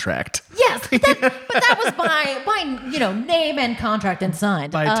contract. Yes, but that was by name and contract and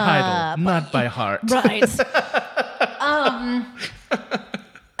signed. By title, not by heart. Right.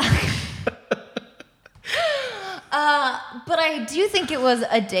 But I do think it was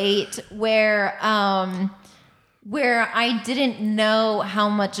a date where I didn't know how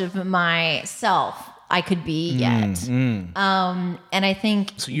much of myself I could be yet. And I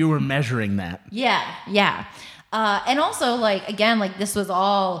think... So you were measuring that. Yeah. And also, this was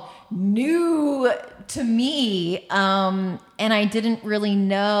all new to me. And I didn't really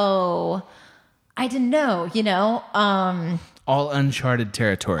know... All uncharted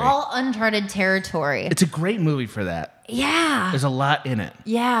territory. All uncharted territory. It's a great movie for that. Yeah. There's a lot in it.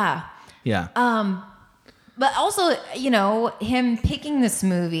 Yeah. Yeah. But also, him picking this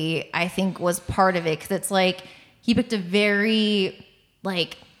movie, I think, was part of it. Because it's he picked a very,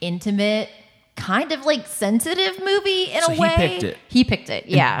 intimate, kind of, sensitive movie in a way. He picked it. He picked it,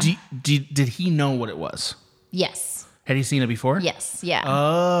 yeah. Did he know what it was? Yes. Had he seen it before? Yes, yeah.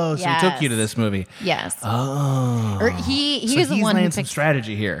 Oh, so he took you to this movie. Yes. Oh. Or he was the one who picked... some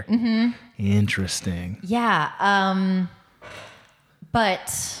strategy here. Mm-hmm. Interesting. Yeah.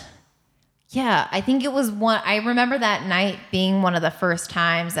 But... Yeah, I think it was I remember that night being one of the first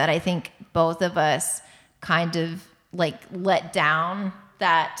times that I think both of us kind of let down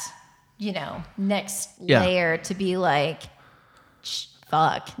that, next layer to be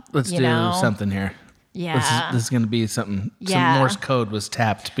fuck. Let's do something here. Yeah. This is going to be something. Yeah. Some Morse code was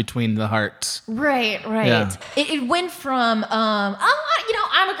tapped between the hearts. Right. Yeah. It went from, I'm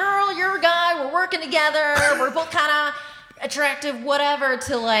a girl, you're a guy, we're working together, we're both kind of attractive, whatever,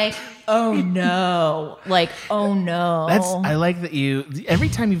 to oh no. Oh no. I like that every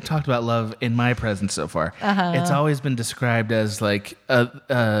time you've talked about love in my presence so far, it's always been described as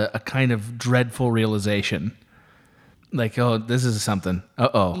a kind of dreadful realization. Oh, this is something.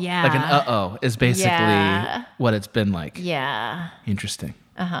 Uh-oh. Yeah. An uh-oh is basically what it's been like. Yeah. Interesting.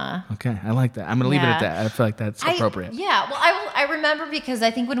 Okay, I like that. I'm going to leave it at that. I feel like that's appropriate. Well, I remember because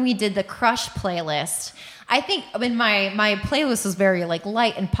I think when we did the Crush playlist, I think my playlist was very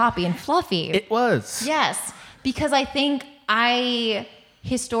light and poppy and fluffy. It was. Yes, because I think I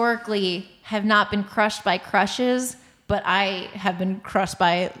historically have not been crushed by crushes, but I have been crushed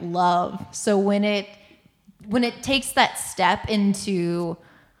by love. So when it takes that step into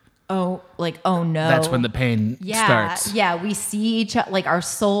oh no, that's when the pain starts. Yeah, we see each other, our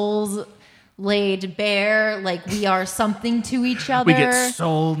souls laid bare, we are something to each other. We get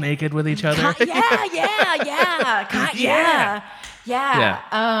soul naked with each other. Yeah.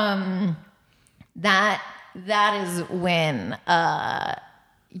 That is when my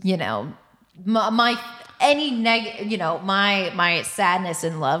sadness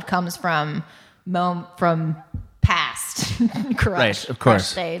and love comes from past crush. Right, of course.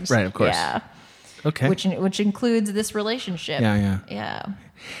 Stage. Right, of course. Yeah. Okay. Which includes this relationship. Yeah.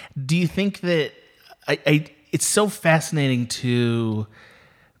 Do you think that it's so fascinating to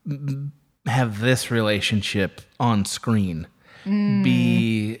have this relationship on screen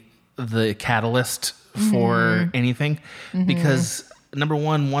be the catalyst for anything? Because number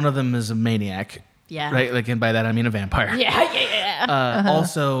one of them is a maniac. Yeah. Right? And by that I mean a vampire. Yeah.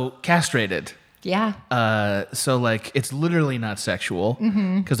 Also castrated. Yeah. So it's literally not sexual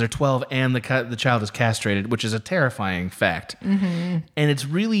because they're 12 and the child is castrated, which is a terrifying fact. Mm-hmm. And it's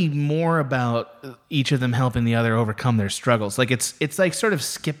really more about each of them helping the other overcome their struggles. It's sort of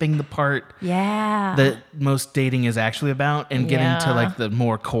skipping the part that most dating is actually about and getting to the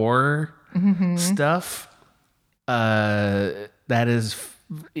more core stuff. That is.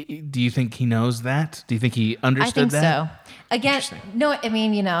 Do you think he knows that? Do you think he understood that? I think so. Again, no, I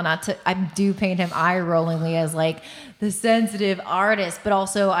mean, I do paint him eye-rollingly as the sensitive artist, but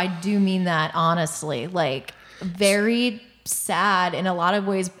also I do mean that honestly, very sad, in a lot of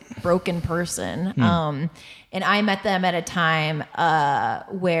ways, broken person. And I met them at a time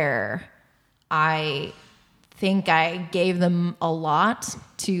where I think I gave them a lot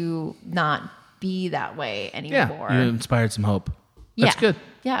to not be that way anymore. Yeah, you inspired some hope. That's good.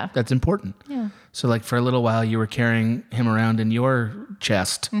 Yeah. That's important. Yeah. So for a little while you were carrying him around in your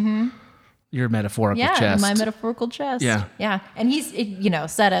chest. Mm-hmm. Your metaphorical chest. Yeah, my metaphorical chest. Yeah. Yeah. And he's,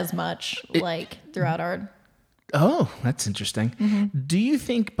 said as much throughout our... Oh, that's interesting. Mm-hmm. Do you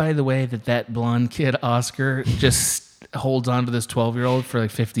think, by the way, that blonde kid, Oscar, just holds on to this 12-year-old for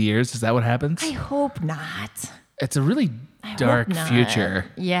like 50 years? Is that what happens? I hope not. It's a really dark Hope not. future.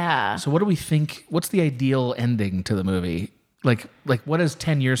 Yeah. So what do we think? What's the ideal ending to the movie? Like what is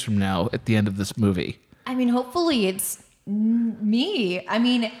 10 years from now at the end of this movie? I mean, hopefully it's me. I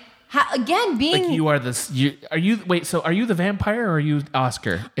mean, again, being Like you are this. Are you the vampire or are you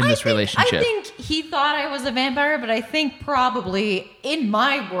Oscar in this relationship? I think he thought I was a vampire, but I think probably in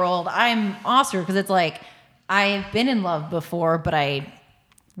my world I'm Oscar because it's like I've been in love before, but I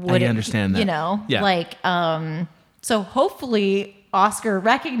wouldn't understand that. You know, Yeah. like so hopefully Oscar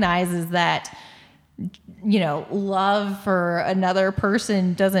recognizes that. You know, love for another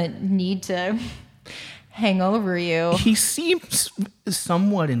person doesn't need to hang over you. He seems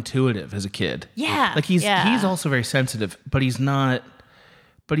somewhat intuitive as a kid. Yeah, like he's yeah. also very sensitive, but he's not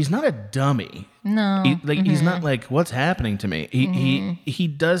a dummy. No, he's not like what's happening to me. He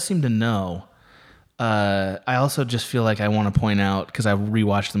does seem to know. I also just feel like I want to point out because I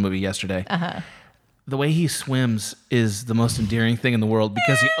rewatched the movie yesterday. The way he swims is the most endearing thing in the world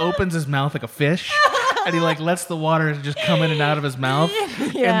because he opens his mouth like a fish and he like lets the water just come in and out of his mouth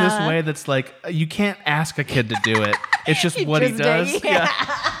in this way that's like you can't ask a kid to do it. It's just what he does. Yeah.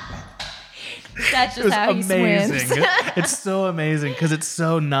 That's It just was how amazing. he swims. It's so amazing because it's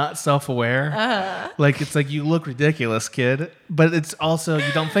so not self-aware. Like it's like you look ridiculous, kid, but it's also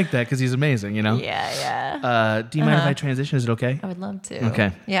you don't think that because he's amazing, you know. Yeah. Do you mind if I transition? Is it okay? I would love to.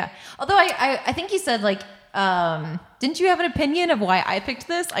 Okay. Yeah. Although I think you said like, didn't you have an opinion of why I picked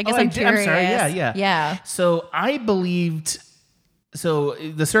this? I guess I'm curious. I'm sorry. Yeah. Yeah. So I believed. So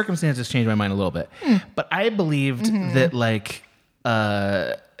the circumstances changed my mind a little bit, but I believed that like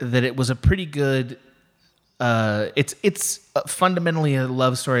that it was a pretty good. It's fundamentally a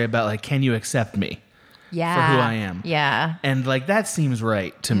love story about like, can you accept me? Yeah. For who I am. Yeah. And like that seems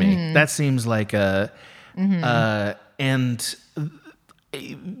right to me. That seems like a and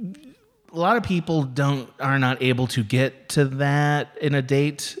a lot of people are not able to get to that in a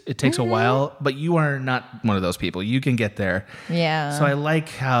date. It takes a while, but you are not one of those people. You can get there. Yeah. So I like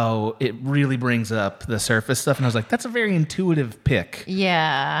how it really brings up the surface stuff and I was like that's a very intuitive pick.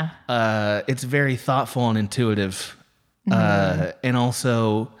 Yeah. It's very thoughtful and intuitive. And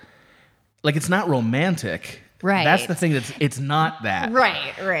also like it's not romantic. Right. That's the thing it's not that.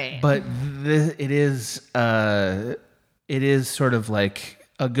 Right. But it is sort of like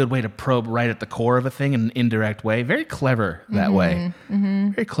a good way to probe right at the core of a thing in an indirect way. Very clever that way.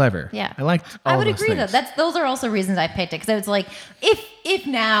 Very clever. Yeah. I liked all I would those agree things. though. Those are also reasons I picked it because it's like if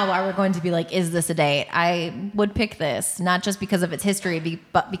now I were going to be like, is this a date? I would pick this not just because of its history,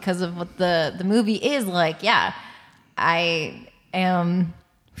 but because of what the movie is like. Yeah, I am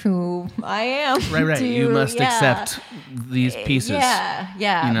who I am. Right. You must accept these pieces.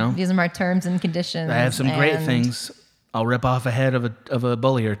 Yeah. You know? These are my terms and conditions. I have some great and- things. I'll rip off a head of a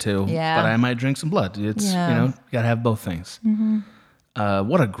bully or two. Yeah. But I might drink some blood. It's you gotta have both things.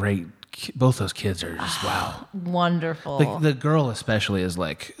 What a great both those kids are just wow. Wonderful. Like the girl especially is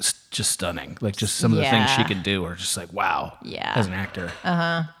like just stunning. Like just some of the things she Yeah. could do are just like wow. Yeah. As an actor.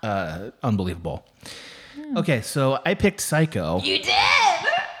 Unbelievable. Okay, so I picked Psycho. You did.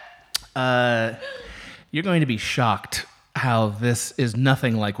 You're going to be shocked how this is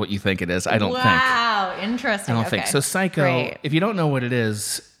nothing like what you think it is. I don't think. Wow, interesting. I don't think. Okay. So Psycho, Great. if you don't know what it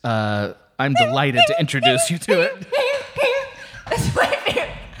is, I'm delighted to introduce you to it. That's my favorite.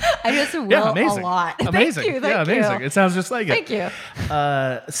 I just will Yeah, amazing. a lot. Amazing. Thank you. Yeah, amazing. It sounds just like Thank it.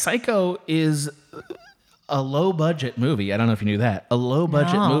 you. Psycho is a low budget movie. I don't know if you knew that. A low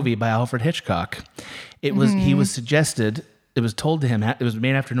budget No. movie by Alfred Hitchcock. It was he was suggested, it was told to him, it was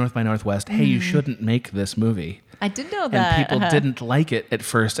made after North by Northwest, hey, you shouldn't make this movie. I did know And that. people didn't like it at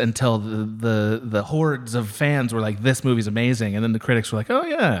first until the hordes of fans were like, "This movie's amazing," and then the critics were like, "Oh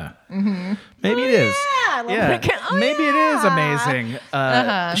yeah, maybe it is. yeah, Maybe it is yeah."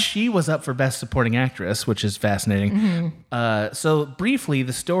 amazing." She was up for Best Supporting Actress, which is fascinating. So briefly,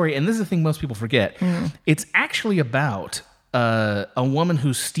 the story, and this is the thing most people forget, it's actually about a woman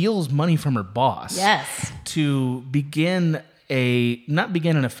who steals money from her boss. Yes. To not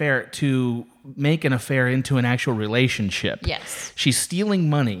begin an affair, to make an affair into an actual relationship. Yes. She's stealing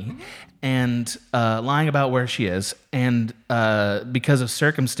money and lying about where she is. And because of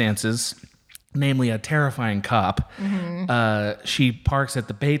circumstances, namely a terrifying cop, she parks at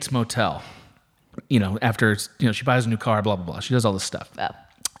the Bates Motel. After, she buys a new car, blah, blah, blah. She does all this stuff. Oh.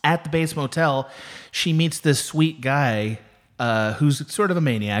 At the Bates Motel, she meets this sweet guy who's sort of a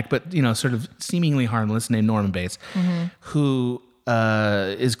maniac, but sort of seemingly harmless, named Norman Bates, who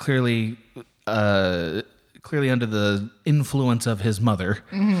is clearly clearly under the influence of his mother.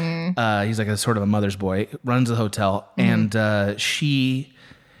 He's like a sort of a mother's boy, runs the hotel, and she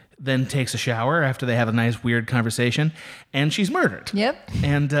then takes a shower after they have a nice, weird conversation, and she's murdered. Yep.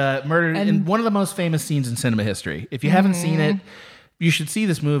 And murdered in one of the most famous scenes in cinema history. If you haven't seen it, you should see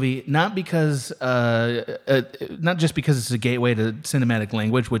this movie, not just because it's a gateway to cinematic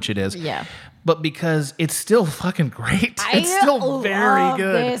language, which it is, but because it's still fucking great. It's still very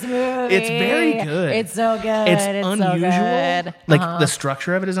good. This movie. It's very good. It's so good. It's so unusual. good. Like the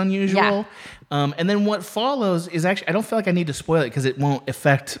structure of it is unusual. Yeah. And then what follows is actually, I don't feel like I need to spoil it because it won't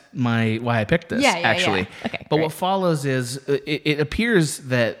affect why I picked this, actually. Okay, but great. what follows is it appears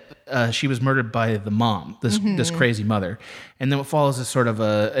that she was murdered by the mom, this crazy mother. And then what follows is sort of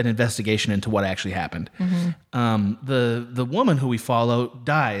an investigation into what actually happened. The woman who we follow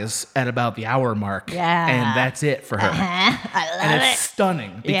dies at about the hour mark. Yeah. And that's it for her. I love And it's it.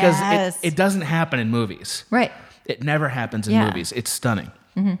 stunning because Yes. it doesn't happen in movies. Right. It never happens in movies. It's stunning.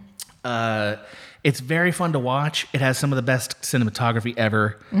 It's very fun to watch. It has some of the best cinematography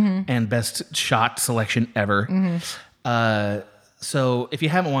ever and best shot selection ever. So if you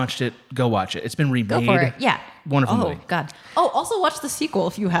haven't watched it, go watch it. It's been remade. Go for it. Yeah. Wonderful Oh, movie. God. Oh, also watch the sequel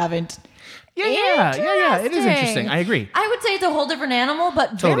if you haven't. Yeah. It is interesting. I agree. I would say it's a whole different animal,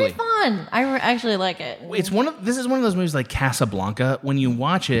 but Totally. very fun. I actually like it. This is one of those movies like Casablanca. When you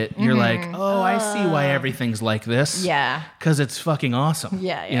watch it, you're like, oh, I see why everything's like this. Yeah. Because it's fucking awesome.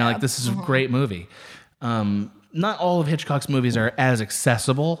 Yeah, You know, yeah. like this is a great movie. Not all of Hitchcock's movies are as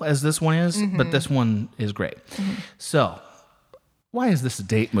accessible as this one is, but this one is great. So, why is this a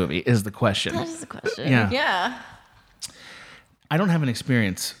date movie is the question. That is the question. Yeah. I don't have an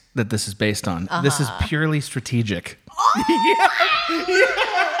experience that this is based on. This is purely strategic.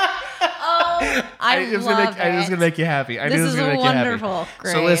 I was love gonna make you happy. I knew This it was is gonna make you wonderful. happy.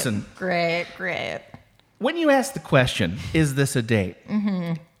 Great. So listen, Great. when you ask the question, is this a date?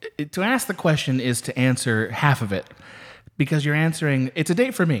 To ask the question is to answer half of it because you're answering, it's a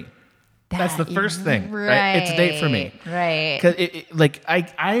date for me. That's the first thing, right? It's a date for me. Right. Because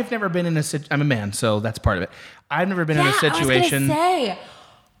I've never been in a situation, I'm a man, so that's part of it. I've never been in a situation. I was gonna say,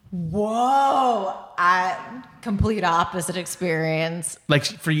 whoa, complete opposite experience. Like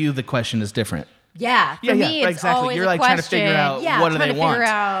for you, the question is different. Yeah, for me, it's exactly. always You're a like question. trying to figure out what do they want.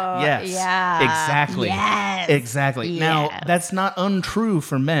 Yes. Yeah. Exactly. Yes. Exactly. Now Yes. that's not untrue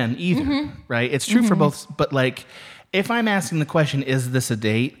for men either, right? It's true for both. But like, if I'm asking the question, is this a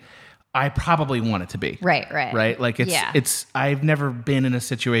date? I probably want it to be. Right. Right. Like it's. I've never been in a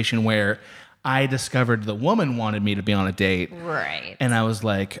situation where I discovered the woman wanted me to be on a date. Right. And I was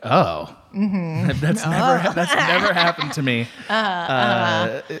like, oh, that's never happened to me.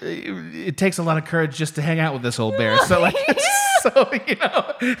 It takes a lot of courage just to hang out with this old bear. So like,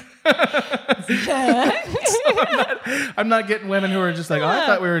 I'm not getting women who are just like, oh, I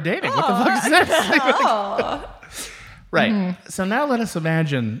thought we were dating. What the fuck is this? Right. So now let us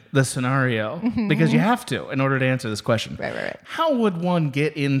imagine the scenario because you have to in order to answer this question. Right. How would one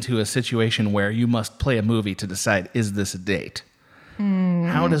get into a situation where you must play a movie to decide, is this a date?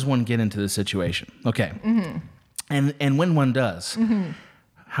 How does one get into this situation? Okay. And when one does,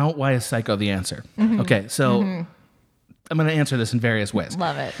 why is Psycho the answer? Okay, so I'm going to answer this in various ways.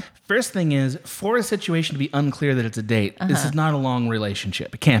 Love it. First thing is, for a situation to be unclear that it's a date, this is not a long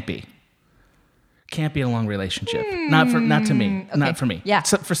relationship. It can't be. Can't be a long relationship. Not to me. Okay. Not for me. Yeah.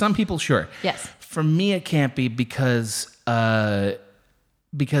 So for some people, sure. Yes. For me, it can't be because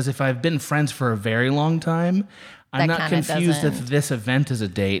if I've been friends for a very long time, I'm That not kinda confused if doesn't- this event is a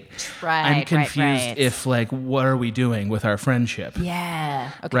date. I'm Right, confused right. if like, what are we doing with our friendship?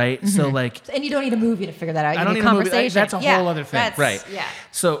 Yeah. Okay. Right. So like, And you don't need a movie to figure that out. You I don't need need a movie. conversation. That's a whole other thing. That's- Right. Yeah.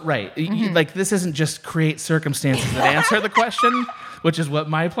 So right. Like this isn't just create circumstances that answer the question, which is what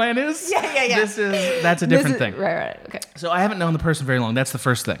my plan is. Yeah. That's a different thing. Right. Okay. So I haven't known the person very long. That's the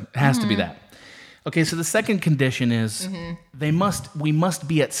first thing. It has to be that. Okay, so the second condition is we must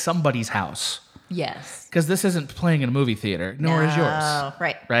be at somebody's house. Yes. Because this isn't playing in a movie theater, nor is yours.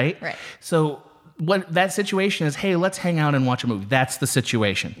 Right. Right? So what that situation is, hey, let's hang out and watch a movie. That's the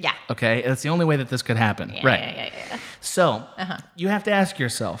situation. Yeah. Okay? That's the only way that this could happen. Yeah, right. Yeah. So you have to ask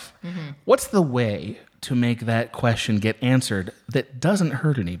yourself, what's the way to make that question get answered that doesn't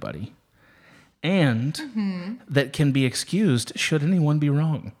hurt anybody and that can be excused should anyone be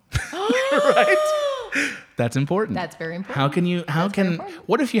wrong? Right? That's important. That's very important.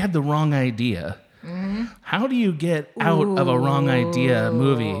 What if you had the wrong idea? How do you get out of a wrong idea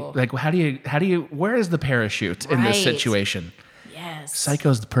movie? Like, where is the parachute in this Right. situation? Yes.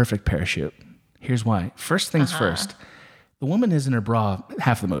 Psycho's the perfect parachute. Here's why. First things first, the woman is in her bra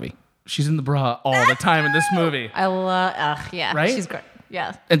half the movie. She's in the bra all the time in this movie. I love. Yeah. Right? She's great.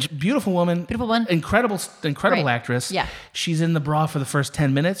 Yeah. And beautiful woman. Beautiful one. Incredible Right. actress. Yeah. She's in the bra for the first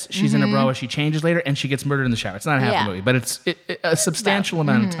 10 minutes. She's in a bra where she changes later, and she gets murdered in the shower. It's not half Yeah. the movie, but it's a substantial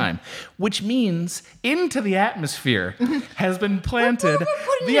amount of time, which means into the atmosphere has been planted We're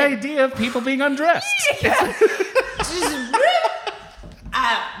putting the it- idea of people being undressed.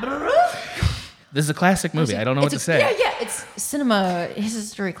 This is a classic movie. I don't know what to say. Yeah. It's cinema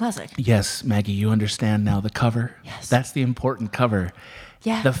history classic. Yes, Maggie, you understand now the cover? Yes. That's the important cover.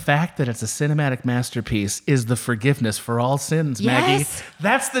 Yeah. The fact that it's a cinematic masterpiece is the forgiveness for all sins, Maggie. Yes.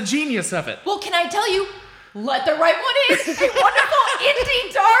 That's the genius of it. Well, can I tell you, Let the Right One In, a wonderful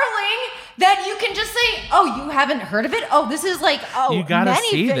indie darling that you can just say, oh, you haven't heard of it? Oh, this is like, oh, You gotta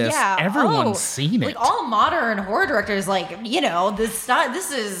many see fi- this. Yeah. Everyone's seen it. Like all modern horror directors, like,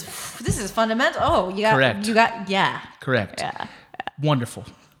 this is fundamental. Oh, Correct. Yeah. Correct. Yeah. Wonderful.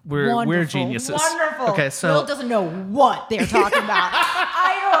 We're Wonderful. geniuses. Wonderful. Okay, Will so doesn't know what they're talking about.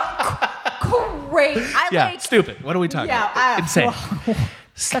 Great. yeah, stupid. What are we talking about? Insane. Insane.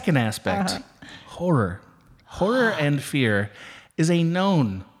 Second aspect, horror. Horror and fear is a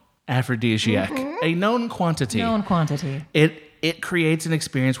known aphrodisiac, a known quantity. Known quantity. It creates an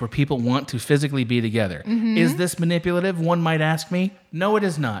experience where people want to physically be together. Is this manipulative? One might ask me. No, it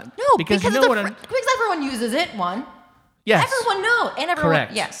is not. No, because you know it's what? because everyone uses it. One. Yes. Everyone knows, and everyone.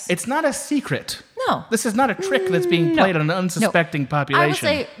 Correct. Yes. It's not a secret. No. This is not a trick that's being played on an unsuspecting population. I would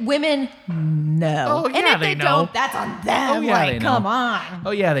say women know. Oh, and yeah, if they they know. don't, that's on them. Oh, yeah, like, they know. come on.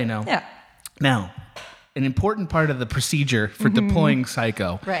 Oh, yeah, they know. Yeah. Now, an important part of the procedure for deploying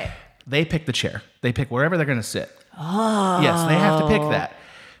Psycho, Right. they pick the chair. They pick wherever they're going to sit. Oh. Yes, they have to pick that.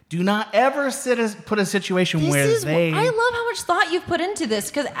 Do not ever put a situation where they... I love how much thought you've put into this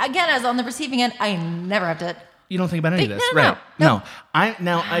because, again, as on the receiving end, I never have to. You don't think about any of this, No, right?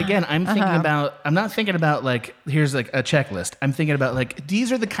 no. I'm thinking about. I'm not thinking about like here's like a checklist. I'm thinking about like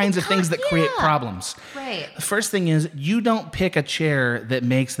these are the kinds of things that create yeah. problems. Right. The first thing is you don't pick a chair that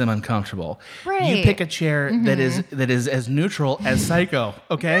makes them uncomfortable. Right. You pick a chair that is as neutral as Psycho.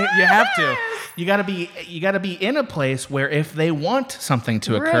 Okay, you have to. You gotta be in a place where if they want something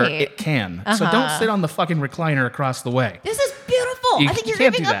to occur, Right. it can. So don't sit on the fucking recliner across the way. This is beautiful. You I think you're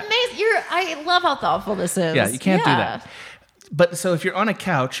can't giving do that. amazing. I love how thoughtful this is. Yeah, you can't do that. But so if you're on a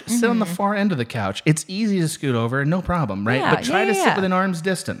couch, sit on the far end of the couch. It's easy to scoot over, no problem, right? Yeah, But try to yeah. sit within arm's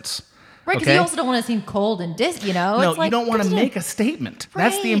distance. Right, because okay? you also don't want to seem cold and No, it's like, you don't want to there's make a statement.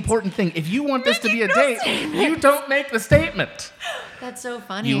 That's the Right. important thing. If you want this to be a no date, statement. you don't make the statement. That's so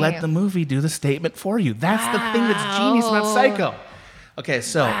funny. You let the movie do the statement for you. That's the thing that's genius about Wow. Psycho. Okay,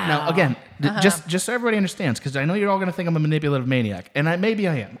 so now again, just so everybody understands, because I know you're all going to think I'm a manipulative maniac, and maybe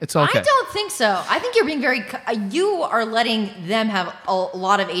I am. It's okay. I don't think so. I think you're being very. You are letting them have a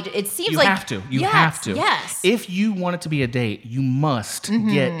lot of age. It seems You like have to. You yes, have to. Yes. If you want it to be a date, you must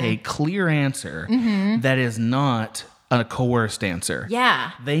get a clear answer that is not a coerced answer.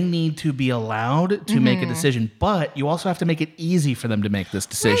 Yeah. They need to be allowed to make a decision, but you also have to make it easy for them to make this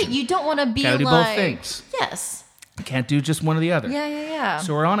decision. Right. You don't want to be Gotta do both like things. Yes. You can't do just one or the other. Yeah.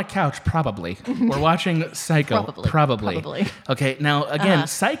 So we're on a couch, probably. We're watching Psycho, Probably. Okay, now again,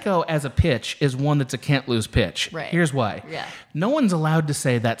 Psycho as a pitch is one that's a can't lose pitch. Right. Here's why. Yeah. No one's allowed to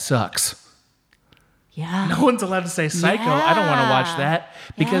say that sucks. Yeah. No one's allowed to say Psycho. I don't want to watch that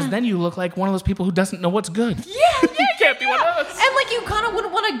because Yeah. then you look like one of those people who doesn't know what's good. Yeah. You can't be one of us. And like you kind of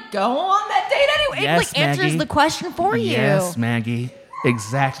wouldn't want to go on that date anyway. Yes, it like answers Maggie. the question for you. Yes, Maggie.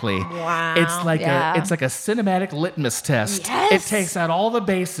 Exactly. Wow. It's like Yeah. it's like a cinematic litmus test. Yes. It takes out all the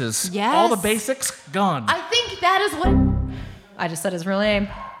bases. Yes. All the basics gone. I think that is what I just said his real name.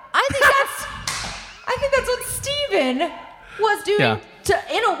 I think that's what Steven was doing Yeah.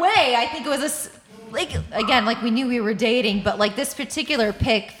 in a way. I think it was like we knew we were dating, but like this particular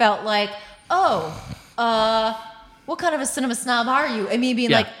pick felt like, what kind of a cinema snob are you? And me being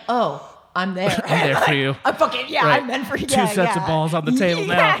Yeah. like, I'm there. I'm there for you. I'm fucking Right. I'm meant for you. Two Yeah, sets of yeah. balls on the table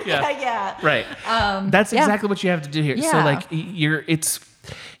now. Yeah. Right. That's yeah. exactly what you have to do here. So Yeah. like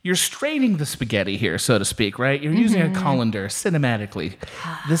you're straining the spaghetti here, so to speak, right? You're using a colander cinematically.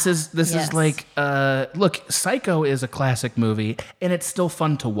 This is Yes. like look, Psycho is a classic movie and it's still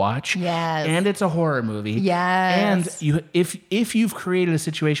fun to watch. Yes. And it's a horror movie. Yes. And if you've created a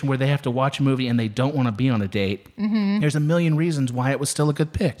situation where they have to watch a movie and they don't want to be on a date, there's a million reasons why it was still a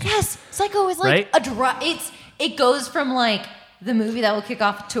good pick. Yes, Psycho is like Right? it goes from like the movie that will kick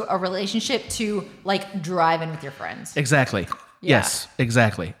off to a relationship to like driving with your friends. Exactly. Yeah. Yes,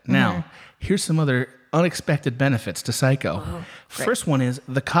 exactly. Now, here's some other unexpected benefits to Psycho. First one is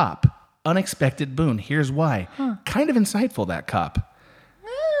the cop. Unexpected boon. Here's why. Kind of insightful, that cop.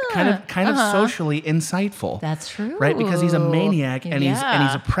 kind of socially insightful. That's true. Right? Because he's a maniac and he's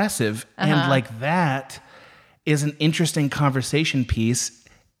Yeah. oppressive. And like that is an interesting conversation piece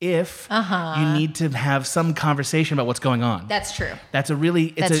if you need to have some conversation about what's going on. That's true. That's a really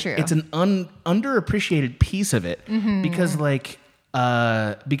True. it's an underappreciated piece of it because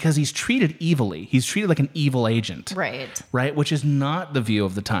because he's treated evilly. He's treated like an evil agent. Right? Which is not the view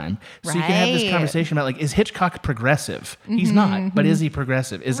of the time. So you can have this Right. conversation about like, is Hitchcock progressive? He's not, but is he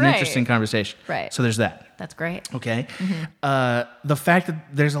progressive? Is an Right. interesting conversation. Right. So there's that. That's great. Okay. The fact that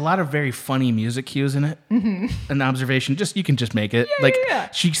there's a lot of very funny music cues in it, an observation, you can just make it.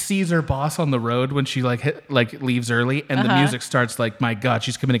 She sees her boss on the road when she leaves early, and the music starts like, my God,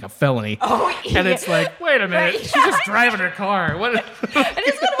 she's committing a felony. Oh, and it's like, wait a minute, Right. she's just driving her car. What? And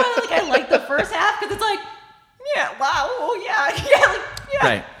it's kind of why I like the first half because it's like, yeah, wow, oh, yeah.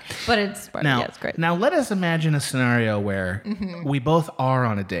 Right. But it's great. Now let us imagine a scenario where we both are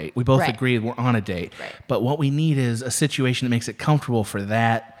on a date. We both Right. agree we're on a date. Right. But what we need is a situation that makes it comfortable for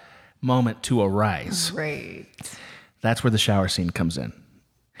that moment to arise. Great. That's where the shower scene comes in.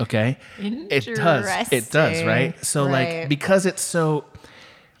 Okay? It does, right? So Right. like because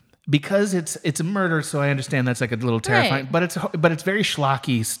it's a murder, so I understand that's like a little terrifying, but it's very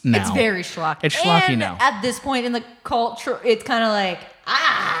schlocky now. It's very schlocky. It's schlocky and now. At this point in the culture, it's kind of like,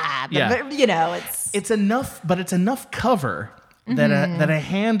 It's enough cover that a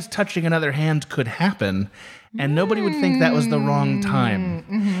hand touching another hand could happen, and nobody would think that was the wrong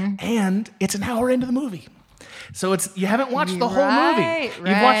time. And it's an hour into the movie. So you haven't watched the whole movie.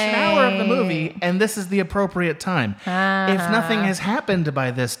 You've watched an hour of the movie, and this is the appropriate time. If nothing has happened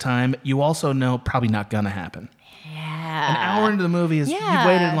by this time, you also know probably not gonna happen. An hour into the movie is you've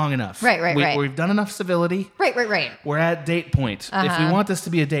waited long enough. Right. We've done enough civility. Right. We're at date point. If we want this to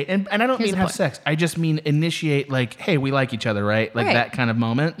be a date, and I don't Here's mean the have point. sex, I just mean initiate like, hey, we like each other, right? Like Right. that kind of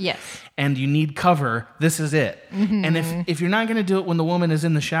moment. Yes. And you need cover. This is it. And if you're not going to do it when the woman is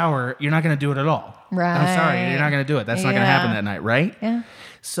in the shower, you're not going to do it at all. Right. I'm sorry, you're not going to do it. That's not going to happen Yeah. that night, right? Yeah.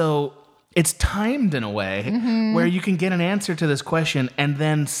 So it's timed in a way where you can get an answer to this question and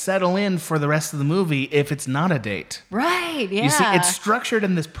then settle in for the rest of the movie if it's not a date. Right. Yeah. You see, it's structured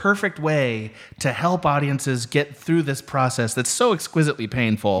in this perfect way to help audiences get through this process that's so exquisitely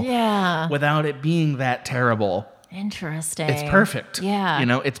painful without it being that terrible. Interesting. It's perfect.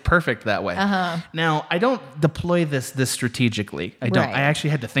 Yeah. It's perfect that way. Now, I don't deploy this strategically. I don't. Right. I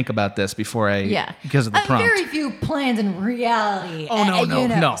actually had to think about this before because of the prompt. Very few plans in reality. Oh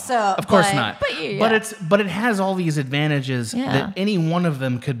no. So, of course not. But, But it has all these advantages Yeah. that any one of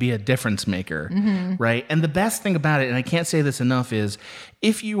them could be a difference maker, right? And the best thing about it, and I can't say this enough, is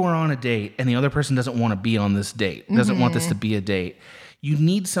if you are on a date and the other person doesn't want to be on this date, doesn't want this to be a date, you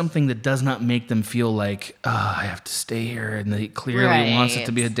need something that does not make them feel like, I have to stay here, and he clearly wants it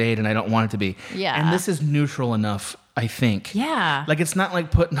to be a date, and I don't want it to be. Yeah. And this is neutral enough, I think. Yeah. Like it's not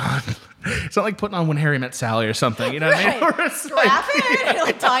like putting on When Harry Met Sally or something. You know what I mean? Or it's Strap it,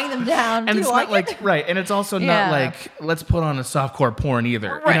 like tying them down. and Do it's you not like like it? right, and it's also not like let's put on a softcore porn either.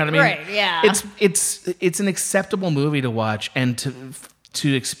 You know what I mean? Right, yeah. It's an acceptable movie to watch and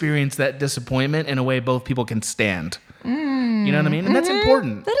to experience that disappointment in a way both people can stand. You know what I mean? And that's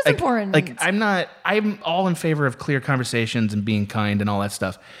important. That is important. Like I'm all in favor of clear conversations and being kind and all that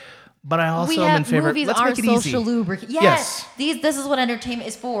stuff. But I also am in favor. Movies Let's are make it easy. social lubricant. Yes. This is what entertainment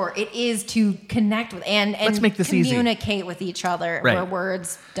is for. It is to connect with and Let's make this easy. communicate with each other Right. where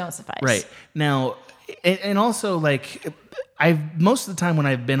words don't suffice. Right. Now, and also like most of the time when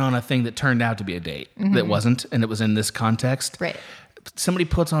I've been on a thing that turned out to be a date that wasn't, and it was in this context, Right. somebody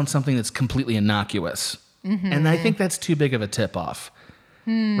puts on something that's completely innocuous. And I think that's too big of a tip off.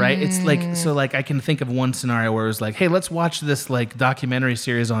 Right? It's like, so like I can think of one scenario where it was like, hey, let's watch this like documentary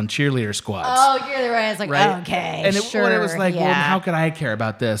series on cheerleader squads. Oh, you're right. It's like, Right? okay, And sure. when it was like, well, yeah. how could I care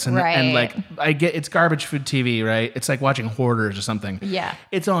about this? And Right. like, I get it's garbage food TV, right? It's like watching Hoarders or something. Yeah.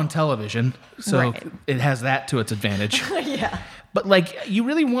 It's on television, so Right. it has that to its advantage. yeah. But like, you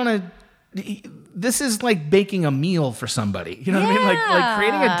really want to. This is like baking a meal for somebody. You know what I mean? Like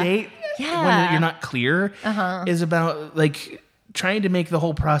creating a date when you're not clear is about like trying to make the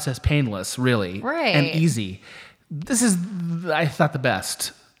whole process painless, really, Right. and easy. This is, I thought, the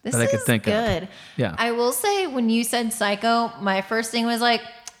best This that I could is think good. of. Yeah. I will say, when you said Psycho, my first thing was like,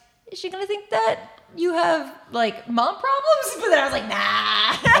 is she going to think that you have like mom problems? But then I was like,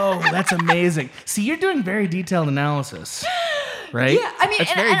 nah. Oh, that's amazing. See, you're doing very detailed analysis, right? Yeah, I mean,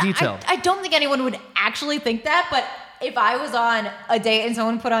 it's and very I- detailed. I don't think anyone would actually think that, but if I was on a date and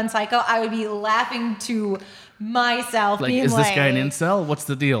someone put on Psycho, I would be laughing to myself Like, being is like, this guy an incel? What's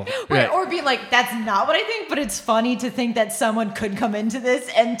the deal? right, or being like, that's not what I think, but it's funny to think that someone could come into this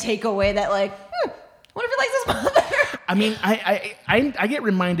and take away that, like, what if he likes his mother? I mean, I get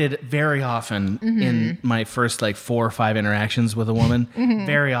reminded very often in my first like 4 or 5 interactions with a woman,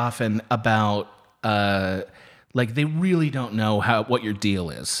 very often about like they really don't know what your deal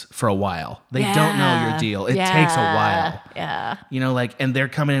is for a while. They don't know your deal. It takes a while. Yeah. You know, like, and they're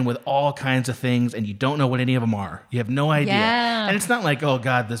coming in with all kinds of things, and you don't know what any of them are. You have no idea. Yeah. And it's not like, oh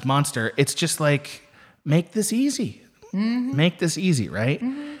God, this monster. It's just like, make this easy. Make this easy, right?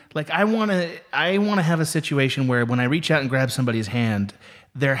 Like, I want to have a situation where when I reach out and grab somebody's hand,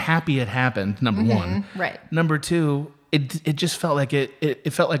 they're happy it happened. Number one, Right. Number two, it just felt like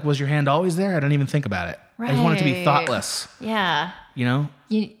it felt like, was your hand always there? I don't even think about it. I just want it to be Right. thoughtless. Yeah. You know,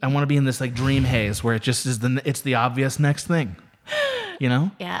 I want to be in this like dream haze where it just is it's the obvious next thing. You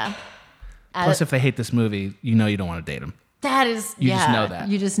know. Yeah. Plus, if they hate this movie, you know you don't want to date them. That is, You just know that.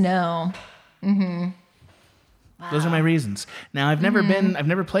 You just know. Those are my reasons. Now, I've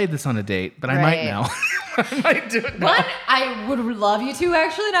never played this on a date, but I might Right. now. I might do it now. But I would love you to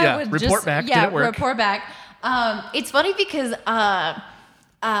actually, and Yeah, I would report just back. Did Yeah, it work? report back. It's funny because I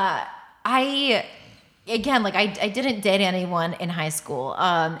again, like I didn't date anyone in high school,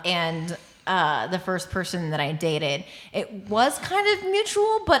 and the first person that I dated, it was kind of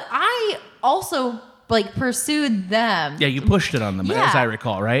mutual, but I also like pursued them. Yeah, you pushed it on them, Yeah. as I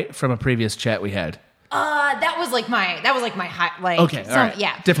recall, right? From a previous chat we had. That was like my high, like Okay, all right.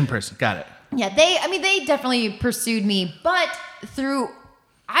 yeah. Different person. Got it. Yeah, they definitely pursued me, but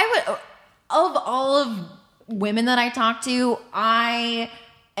of all of women that I talked to, I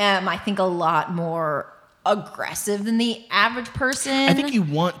think a lot more aggressive than the average person. I think you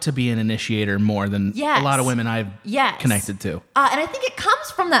want to be an initiator more than Yes. a lot of women I've Yes. connected to. And I think it comes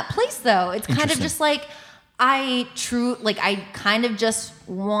from that place, though. It's kind of Interesting. just like I kind of just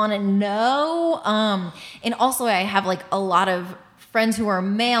want to know. And also, I have like a lot of friends who are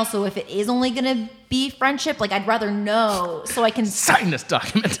male, so if it is only gonna be friendship, like I'd rather know so I can Sign this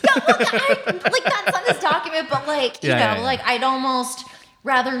document. like not sign this document, but like you know, like I'd almost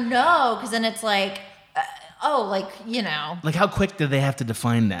rather know because then it's like, Like, how quick do they have to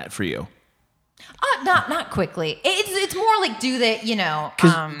define that for you? not quickly. It's more like do they,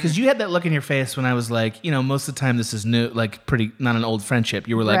 Because you had that look in your face when I was like, most of the time this is new, like pretty not an old friendship.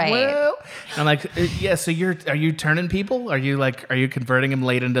 You were like, Right. well, and I'm like, yeah. So are you turning people? Are you converting them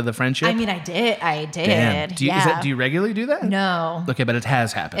late into the friendship? I mean, I did. Damn. Do Yeah. do you regularly do that? No, Okay, but it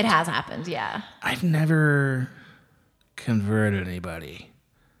has happened. it has happened. Yeah. I've never converted anybody.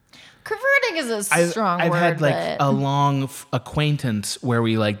 Converting is a strong I've word. had like but a long acquaintance where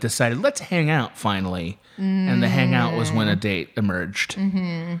we like decided let's hang out finally, and the hangout was when a date emerged.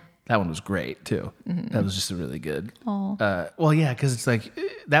 Mm-hmm. That one was great too. Mm-hmm. That was just a really good. Well, yeah, because it's like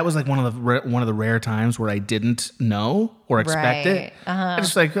that was like one of the rare times where I didn't know or expect it. Right. Uh-huh. I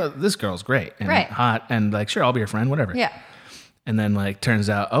just like, oh, this girl's great and Right. hot, and like, sure, I'll be your friend, whatever. yeah. And then like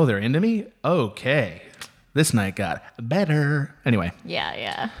turns out, oh, they're into me. Okay, this night got better. Anyway. Yeah.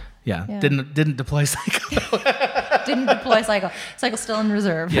 Yeah. Yeah. Didn't deploy Psycho. Didn't deploy Cycle. Cycle's still in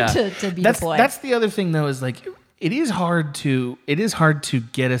reserve to be deployed. That's the other thing though, is like it is hard to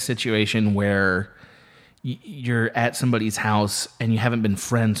get a situation where you're at somebody's house and you haven't been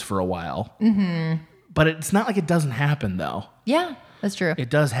friends for a while. Mm-hmm. But it's not like it doesn't happen though. Yeah, that's true.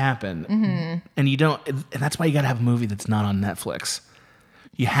 It does happen. Mm-hmm. And that's why you gotta have a movie that's not on Netflix.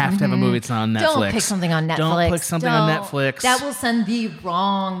 You have to have a movie that's not on Netflix. Don't pick something on Netflix. Don't pick something on Netflix. That will send the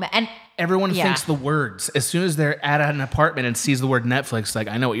wrong. And everyone Yeah. thinks the words. As soon as they're at an apartment and sees the word Netflix, like,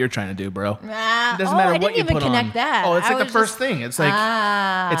 I know what you're trying to do, bro. It doesn't matter I what didn't you even put connect on. that. Oh, it's I like the was first just- thing. It's like,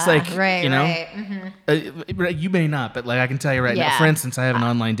 right, you know, right. you may not, but like I can tell you right now. Yeah. For instance, I have an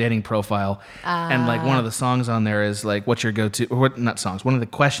online dating profile, and like one of the songs on there is like, "What's your go-to?" Or what? Not songs. One of the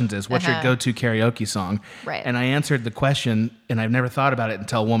questions is, "What's your go-to karaoke song?" Right. And I answered the question, and I've never thought about it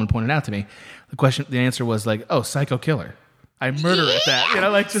until a woman pointed out to me. The answer was like, "Oh, Psycho Killer." I murder at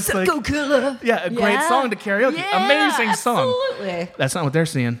that, like just Psycho like Killer. yeah, a great Yeah. song to karaoke, Yeah, amazing song. Absolutely. That's not what they're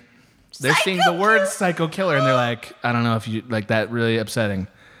seeing. They're seeing the word psycho killer and they're like, I don't know if you like that, really upsetting.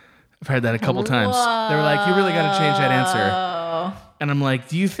 I've heard that a couple times. They were like, you really got to change that answer. And I'm like,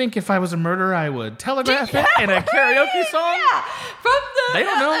 do you think if I was a murderer, I would telegraph it in a karaoke song? Yeah. From the. They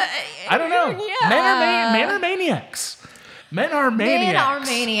don't know. I don't know. Yeah. Men are maniacs. Men are maniacs. Men are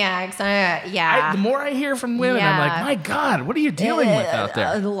maniacs. Yeah. The more I hear from women, I'm like, Yeah. my God, what are you dealing with out A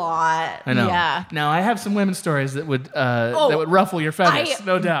there? lot. I know. Yeah. Now I have some women's stories that would ruffle your feathers,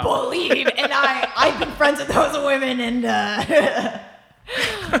 no doubt. Believe, and I've been friends with those women, and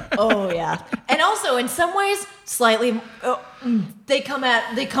Oh yeah. And also in some ways slightly they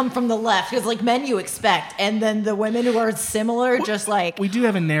come from the left because like men you expect, and then the women who are similar just like We do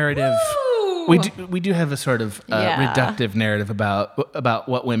have a narrative. Woo! We do have a sort of reductive narrative about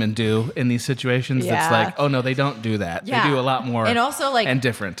what women do in these situations. Yeah. That's like, oh no, they don't do that. Yeah. They do a lot more, and also like and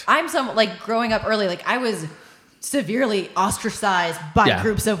different. I'm like growing up early, like I was severely ostracized by Yeah.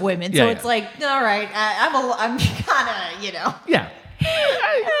 groups of women. Yeah, So yeah. it's like, all right, I'm kind of, Yeah.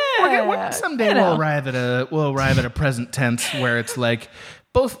 Someday you know. we'll arrive at a present tense where it's like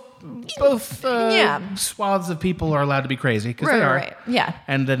both swaths of people are allowed to be crazy because they are. right. Yeah.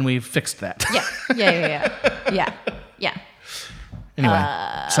 And then we've fixed that. Yeah. Anyway,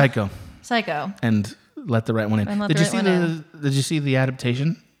 Psycho Psycho. and Let the Right One In. And Let Did the you Right see One Did you see the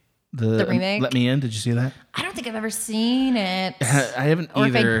adaptation? The remake? Let Me In. Did you see that? I don't think I've ever seen it. I haven't Or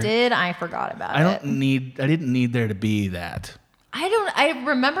either. if I did, I forgot about I it. didn't need there to be that. I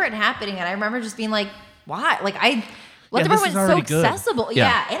remember it happening, and I remember just being like, why? Like Let the this Right is One is so already good. accessible. Yeah.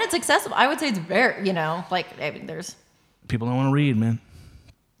 Yeah, and it's accessible. I would say it's very, like, I mean, there's, People don't want to read, man.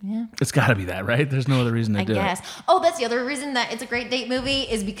 yeah. It's got to be that, right? There's no other reason to I do guess. it. Oh, that's the other reason that it's a great date movie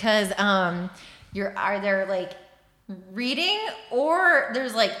is because you're either like reading or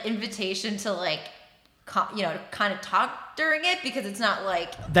there's like invitation to like to kind of talk during it because it's not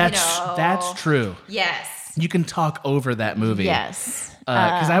like That's true. Yes. You can talk over that movie. Yes.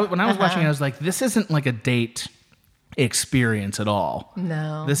 Because when I was watching it, I was like, this isn't like a date experience at all.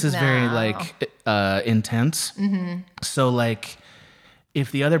 No. This is very like intense. Mm-hmm. So like,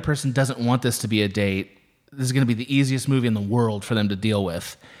 if the other person doesn't want this to be a date, this is going to be the easiest movie in the world for them to deal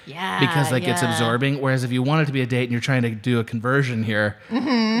with. Yeah. Because like it's yeah. absorbing. Whereas if you want it to be a date and you're trying to do a conversion here,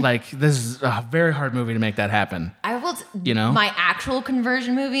 like this is a very hard movie to make that happen. I will. My actual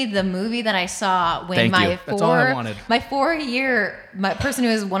conversion movie, the movie that I saw when Thank my you. That's all I wanted. my person who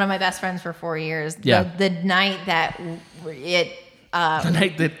was one of my best friends for 4 years. Yeah. The night that it The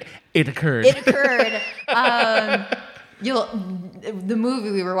night that it occurred. it occurred. The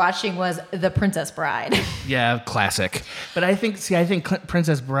movie we were watching was The Princess Bride. Yeah, classic. But I think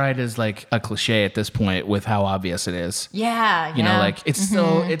Princess Bride is like a cliche at this point with how obvious it is. Yeah, You know, like it's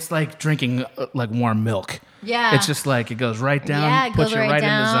so it's like drinking like warm milk. Yeah. It's just like it goes right down, Yeah, it puts goes you right right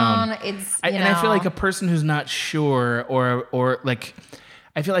down. in the zone. It's And I feel like a person who's not sure or like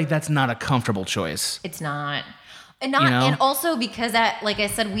I feel like that's not a comfortable choice. it's not, and also because that, like I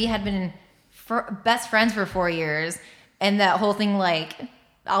said, we had been best friends for 4 years, and that whole thing, like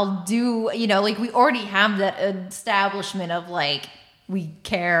I'll do, like we already have that establishment of like we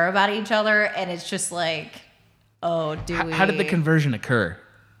care about each other, and it's just like, oh, How did the conversion occur?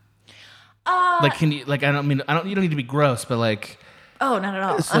 Like, can you like? You don't need to be gross, but like, Oh, not at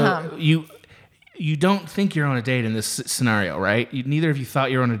all. so you don't think you're on a date in this scenario, right? Neither of you thought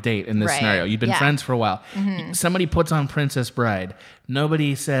you were on a date in this Right. scenario. You've been Yeah. friends for a while. Somebody puts on Princess Bride.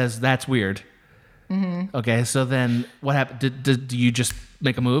 Nobody says that's weird. Okay, so then what happened? Did you just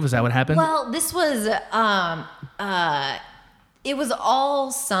make a move? Is that what happened? Well, this was it was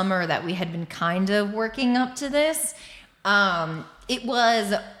all summer that we had been kind of working up to this. It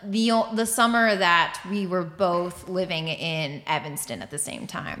was the summer that we were both living in Evanston at the same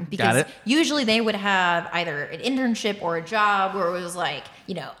time. Because it. usually they would have either an internship or a job where it was like,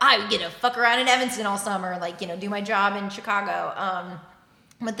 I would get to fuck around in Evanston all summer, like, do my job in Chicago.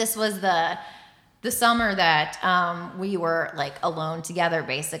 But this was the summer that we were like alone together,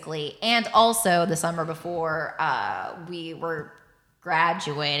 basically, and also the summer before we were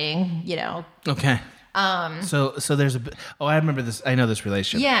graduating. Okay. So there's I remember this. I know this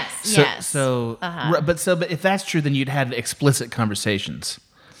relationship. Yes. So, yes. So, but if that's true, then you'd had explicit conversations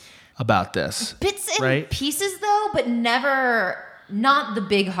about this. Bits and right? pieces, though, but not the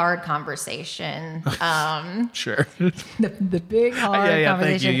big hard conversation. Sure. the big hard yeah.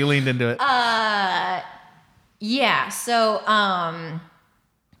 conversation. Thank you. You leaned into it. Yeah. So, I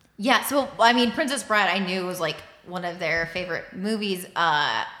mean, Princess Bride, I knew was like one of their favorite movies.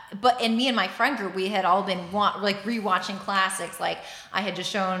 And me and my friend group, we had all been rewatching classics. Like I had just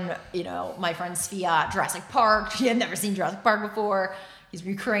shown, my friend Sviat Jurassic Park. She had never seen Jurassic Park before. He's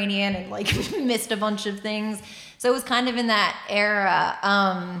Ukrainian and like missed a bunch of things. So it was kind of in that era.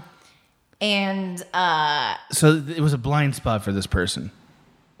 So it was a blind spot for this person.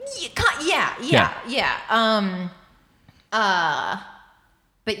 Yeah.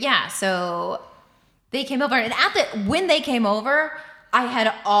 But yeah, so they came over, and when they came over, I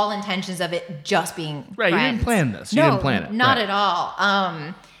had all intentions of it just being Right, friends. you didn't plan this. You No, didn't plan it. not Right. at all.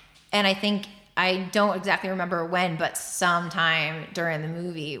 And I think I don't exactly remember when, but sometime during the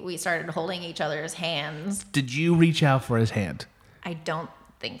movie, we started holding each other's hands. Did you reach out for his hand? I don't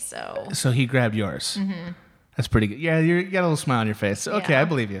think so. So he grabbed yours. That's pretty good. Yeah, you got a little smile on your face. Okay, Yeah. I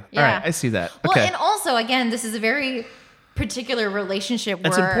believe you. Yeah. All right, I see that. Well, Okay. and also, again, this is a very particular relationship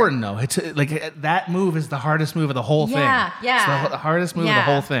That's where... important, though. It's like that move is the hardest move of the whole thing. Yeah, yeah. It's the hardest move of the Yeah.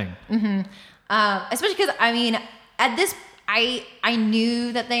 whole thing. Especially because, I mean, at this... I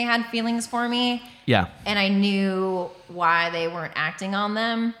knew that they had feelings for me, Yeah. and I knew why they weren't acting on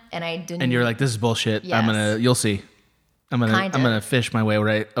them, and I didn't... And you're like, this is bullshit. Yes. You'll see. I'm Kind of. gonna fish my way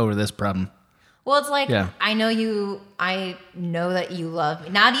right over this problem. Well, it's like, Yeah. I know that you love me.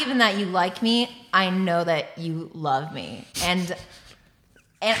 Not even that you like me. I know that you love me. And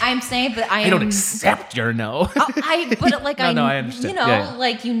I'm saying, but I don't accept your no. but like, No, I understand. You know, Yeah.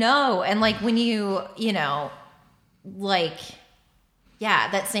 like, and like when you know, like, yeah,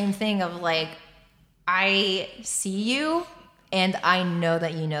 that same thing of like, I see you and I know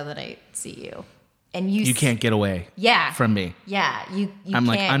that I see you. And you You can't get away yeah. from me. Yeah, you I'm can't.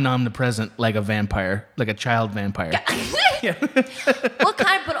 like, I'm omnipresent like a vampire, like a child vampire. Well,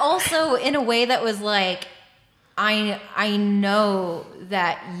 kind of, but also in a way that was like, I know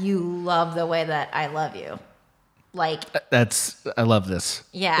that you love the way that I love you. Like, I love this.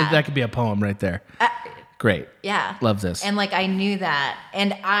 Yeah. That could be a poem right there. Great. yeah. Love this. And like, I knew that.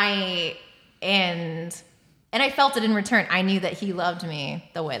 And I felt it in return. I knew that he loved me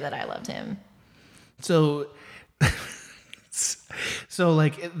the way that I loved him. So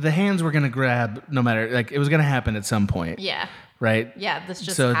like the hands were gonna grab no matter, like it was gonna happen at some point. Yeah. Right? Yeah, this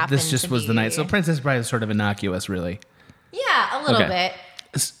just so happened this just to was the be- night. So Princess Bride is sort of innocuous, really. Yeah, a little Okay.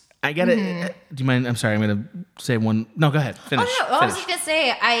 bit. I get it. Do you mind? I'm sorry. I'm gonna say one. No, go ahead. Finish. Oh no, I was Finish. just gonna say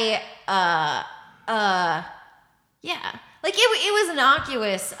yeah, like it was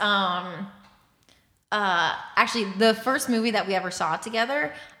innocuous. Actually, the first movie that we ever saw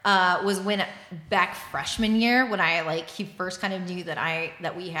together was when back freshman year when he first kind of knew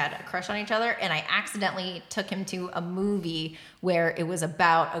that we had a crush on each other, and I accidentally took him to a movie where it was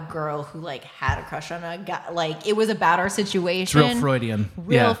about a girl who like had a crush on a guy. Like it was about our situation. It's real Freudian.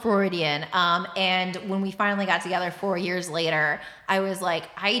 Real Yeah. Freudian. And when we finally got together 4 years later, I was like,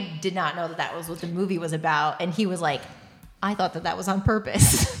 I did not know that was what the movie was about. And he was like, I thought that was on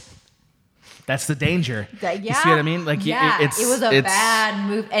purpose. That's the danger. Yeah. You see what I mean? Like, yeah, it's it was a bad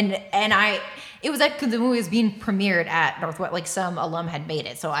move. And it was like, 'cause the movie was being premiered at Northwest, like some alum had made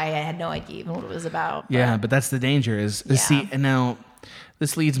it. So I had no idea even what it was about. Yeah, but that's the danger is Yeah. see, and now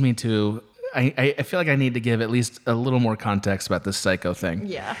this leads me to, I feel like I need to give at least a little more context about this psycho thing.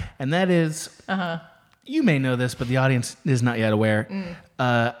 Yeah. And that is, you may know this, but the audience is not yet aware.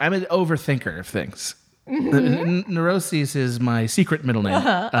 I'm an overthinker of things. Neuroses is my secret middle name.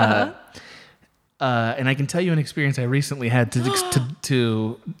 And I can tell you an experience I recently had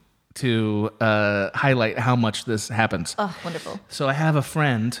to highlight how much this happens. Oh, wonderful. So I have a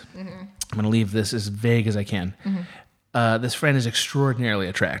friend. I'm going to leave this as vague as I can. This friend is extraordinarily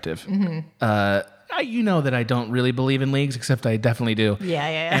attractive. You know that I don't really believe in leagues, except I definitely do. Yeah.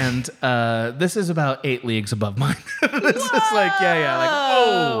 And this is about 8 leagues above mine. This is like, like,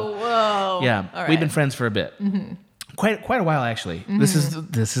 whoa. Whoa. Yeah, All we've been right. friends for a bit. Quite a while, actually. This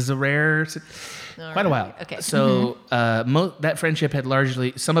is a rare... Quite a while. Okay. So that friendship had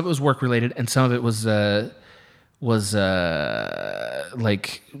largely, some of it was work related, and some of it was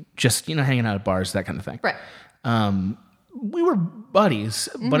like just hanging out at bars, that kind of thing. Right. We were buddies,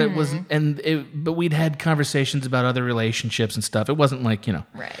 but it wasn't, but we'd had conversations about other relationships and stuff. It wasn't like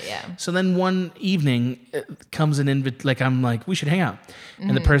Right. Yeah. So then one evening comes I'm like, we should hang out,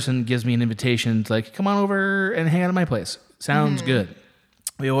 and the person gives me an invitation to like, come on over and hang out at my place. Sounds good.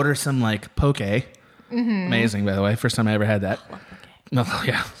 We order some like poke. Amazing, by the way. First time I ever had that. No,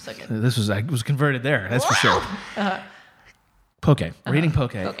 yeah. So good. I was converted there. That's for sure. Poke. We're eating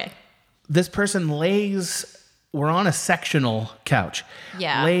poke. Okay. This person lays. We're on a sectional couch.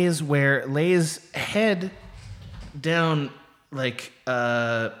 Yeah. Lays head down like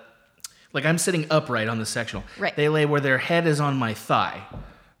I'm sitting upright on the sectional. Right. They lay where their head is on my thigh.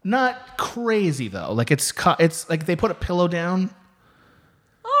 Not crazy though. Like it's like they put a pillow down.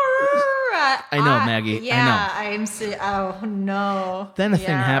 I know, Maggie. Yeah, I know. Oh no. Then a thing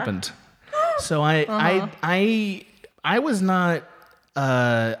happened. So I was not.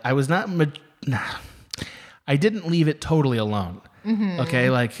 I didn't leave it totally alone. Okay,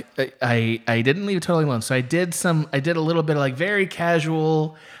 like I didn't leave it totally alone. So I did a little bit of like very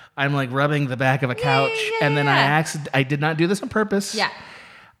casual. I'm like rubbing the back of a couch, and then I did not do this on purpose. Yeah.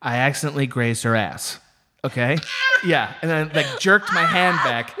 I accidentally grazed her ass. Okay. Yeah, and then like jerked my hand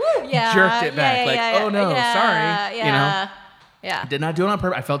back. Yeah. Jerked it back. Oh no, sorry. Yeah. Yeah. Did not do it on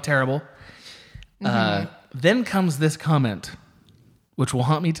purpose. I felt terrible. Then comes this comment, which will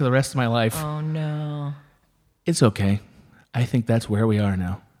haunt me to the rest of my life. Oh no. It's okay. I think that's where we are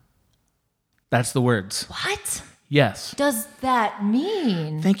now. That's the words. What Yes. does that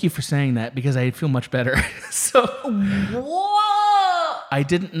mean? Thank you for saying that because I feel much better. So Whoa. I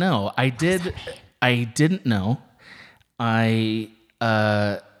didn't know. I didn't know. I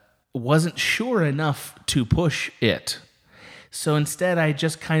wasn't sure enough to push it. So instead, I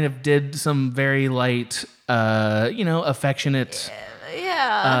just kind of did some very light, affectionate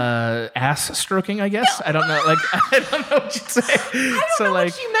ass stroking, I guess. I don't know. Like, I don't know what you'd say. I don't know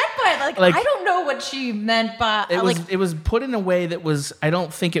what she meant by it. Like, I don't know what she meant by it was put in a way that was, I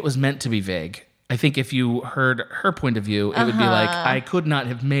don't think it was meant to be vague. I think if you heard her point of view, it would be like, I could not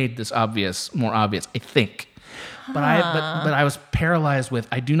have made this more obvious, I think. But I was paralyzed with,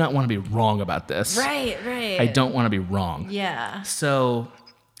 I do not want to be wrong about this. Right. I don't want to be wrong. Yeah. So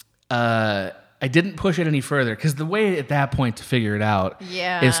I didn't push it any further because the way at that point to figure it out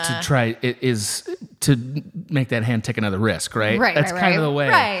is to make that hand take another risk, right? That's kind of the way.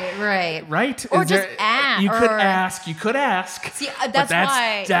 Right? Or Is just ask. You could ask. See, but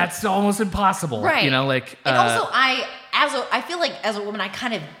that's almost impossible. Right. You know, like. And also, I feel like as a woman, I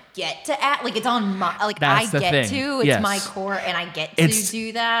kind of get to act, like it's on my, like that's I the get thing. to, it's Yes. my core, and I get to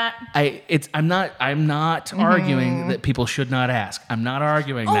do that. I'm not arguing that people should not ask. I'm not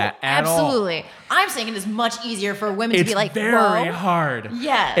arguing that at all. Absolutely. I'm saying it is much easier for women to It's be like, very whoa. hard.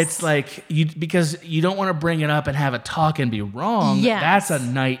 Yes. It's like because you don't want to bring it up and have a talk and be wrong. Yes. That's a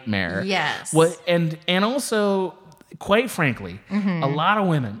nightmare. Yes. And also, quite frankly, a lot of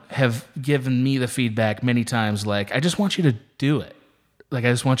women have given me the feedback many times, like, I just want you to do it. Like,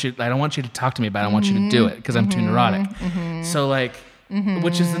 I don't want you to talk to me about it. I want you to do it because I'm too neurotic. So, like,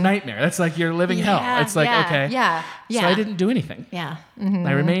 which is the nightmare. That's like you're living hell. It's like, okay. Yeah. So I didn't do anything. Yeah.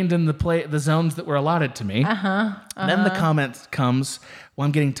 I remained in the zones that were allotted to me. Then the comment comes, well,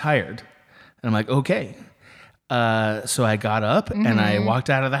 I'm getting tired. And I'm like, okay. So I got up and I walked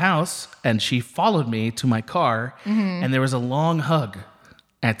out of the house and she followed me to my car and there was a long hug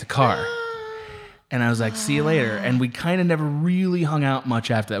at the car. And I was like, see you later. And we kind of never really hung out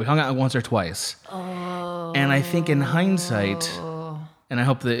much after that. We hung out once or twice. And I think in hindsight, and I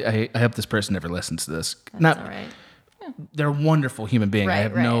hope this person never listens to this. That's all right. They're a wonderful human being. I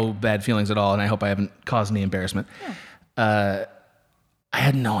have no bad feelings at all, and I hope I haven't caused any embarrassment. I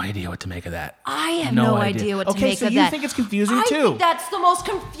had no idea what to make of that. I have no idea what to make of that. Okay, so you think it's confusing too? I think that's the most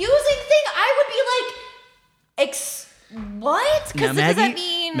confusing thing. I would be like, what? Because does that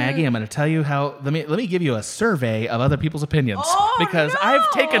mean... Maggie, I'm going to tell you how... Let me give you a survey of other people's opinions. Oh, because no. I've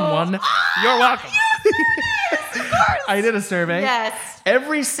taken one. You're welcome. Yes, of course. I did a survey. Yes.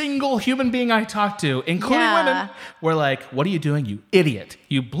 Every single human being I talked to, including women, were like, what are you doing, you idiot?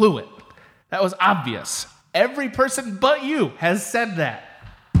 You blew it. That was obvious. Every person but you has said that.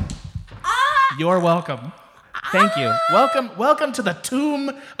 You're welcome. Thank you. Welcome to the tomb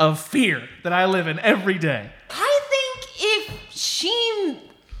of fear that I live in every day. I think if she,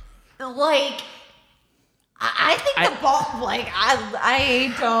 like, I think the ball, like,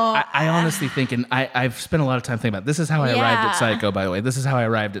 I don't. I honestly think, and I've spent a lot of time thinking about this. Is how I arrived at Psycho, by the way. This is how I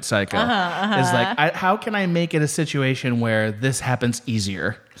arrived at Psycho. Is like, how can I make it a situation where this happens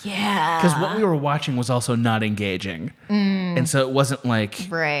easier? Yeah. Because what we were watching was also not engaging. And so it wasn't like,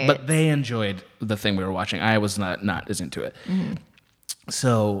 but they enjoyed the thing we were watching. I was not as into it.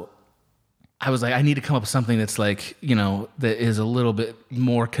 So I was like, I need to come up with something that's like, that is a little bit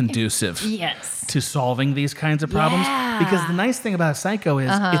more conducive to solving these kinds of problems. Because the nice thing about Psycho is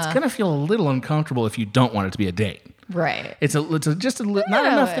it's going to feel a little uncomfortable if you don't want it to be a date. Right. It's just a little, not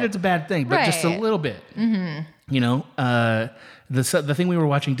enough that it's a bad thing, but just a little bit. The thing we were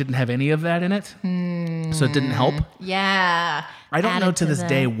watching didn't have any of that in it, so it didn't help. Yeah. I don't know to this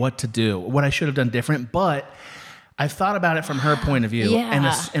day what to do, what I should have done different, but I've thought about it from her point of view.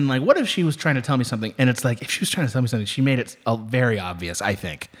 And like, what if she was trying to tell me something? And it's like, if she was trying to tell me something, she made it very obvious, I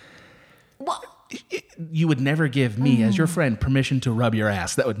think. What? You would never give me, as your friend, permission to rub your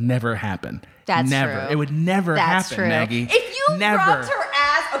ass. That would never happen. That's never. true. It would never happen, Maggie. If you rubbed her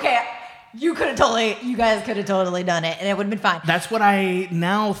ass, okay, you guys could have totally done it, and it would have been fine. That's what I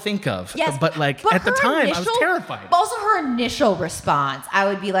now think of. Yes, but at the time, I was terrified. But also her initial response, I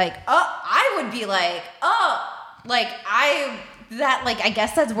would be like, I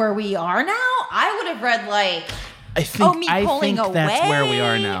guess that's where we are now. I would have read like, I think away. That's where we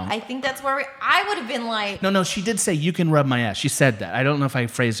are now. I think that's where I would have been like. No, she did say, you can rub my ass. She said that. I don't know if I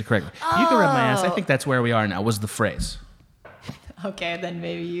phrased it correctly. You can rub my ass. I think that's where we are now, was the phrase. Okay, then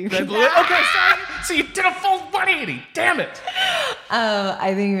maybe you. Okay, sorry. So you did a full 180. Damn it.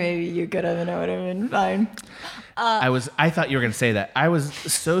 I think maybe you could have, and it would have been fine. I thought you were going to say that. I was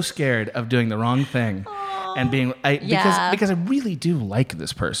so scared of doing the wrong thing and being because I really do like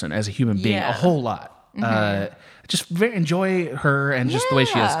this person as a human being a whole lot. Just very enjoy her and just the way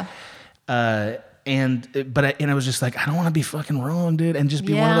she is. And I was just like, I don't want to be fucking wrong, dude, and just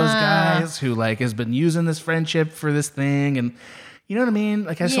be one of those guys who like has been using this friendship for this thing, and you know what I mean?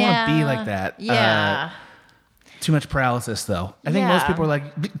 Like I just don't want to be like that. Yeah. Too much paralysis, though. I think most people are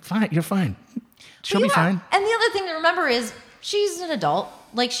like, fine, you're fine. She'll be fine. And the other thing to remember is she's an adult.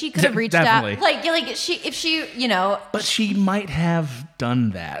 Like she could have reached definitely. out. Like if she, you know. But she might have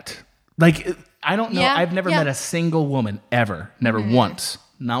done that. Like I don't know. I've never met a single woman ever, never once,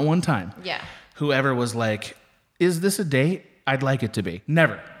 not one time. Yeah. Whoever was like, is this a date? I'd like it to be.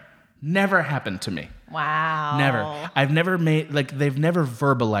 Never happened to me. Wow. Never. I've never made, like, they've never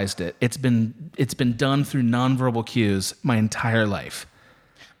verbalized it. It's been done through nonverbal cues my entire life.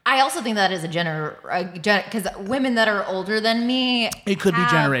 I also think that is because women that are older than me, it could be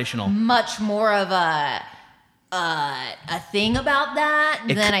generational. Much more of a thing about that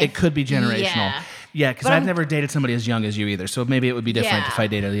it could be generational. Yeah, because I've never dated somebody as young as you either, so maybe it would be different if I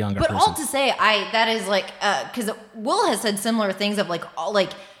dated a younger person. But all to say, that is like, because Will has said similar things of like,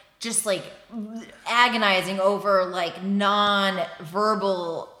 just like agonizing over like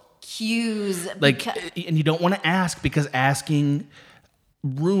non-verbal cues. Like, and you don't want to ask because asking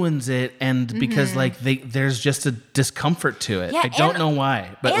ruins it, and because like there's just a discomfort to it. I don't know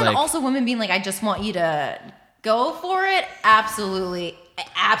why, but and like, also women being like, I just want you to go for it. Absolutely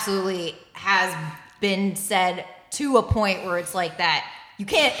has been said to a point where it's like that. You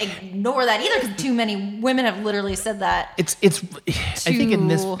can't ignore that either because too many women have literally said that. I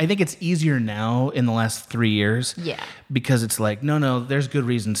think it's easier now in the last 3 years. Yeah. Because it's like, no, there's good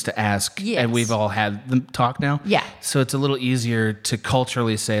reasons to ask. Yes. And we've all had them talk now. Yeah. So it's a little easier to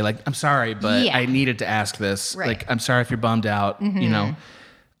culturally say, like, I'm sorry, but I needed to ask this. Right. Like, I'm sorry if you're bummed out, you know.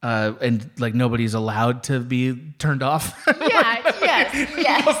 And like nobody's allowed to be turned off. Yeah,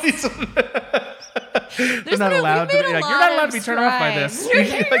 yes. They're not allowed to be like, you're not allowed to be turned off by this.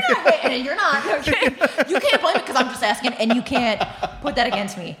 You're not. You can't blame it because I'm just asking, and you can't put that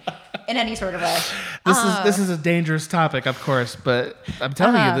against me in any sort of way. This is a dangerous topic, of course, but I'm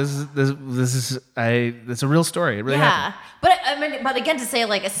telling you, it's a real story. It really happened. But I mean, but again, to say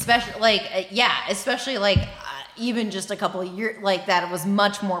like, especially like even just a couple of years like that, it was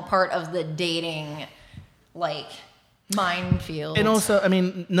much more part of the dating, like, minefield. And also, I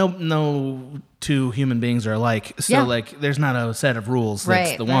mean, no two human beings are alike. So like there's not a set of rules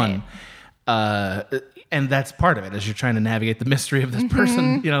that's the one. And that's part of it, as you're trying to navigate the mystery of this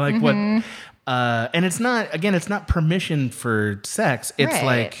person, you know, like what and it's not permission for sex. It's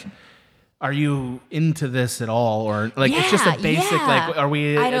like, are you into this at all? Or like it's just a basic like, are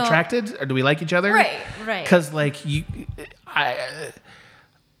we attracted or do we like each other? Right. Because like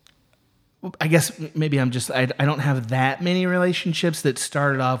I guess maybe I don't have that many relationships that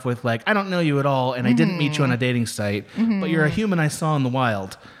started off with like, I don't know you at all and I didn't meet you on a dating site, but you're a human I saw in the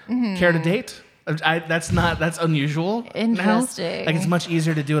wild. Care to date? That's unusual. Interesting. Now. Like it's much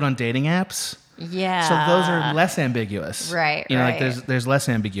easier to do it on dating apps. Yeah. So those are less ambiguous. Right. You know, like there's less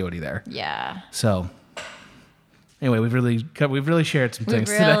ambiguity there. Yeah. So anyway, we've really shared some things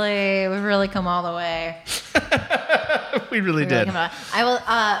today. We've really come all the way. We really did. I will.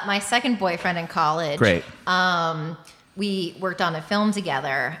 My second boyfriend in college. Great. We worked on a film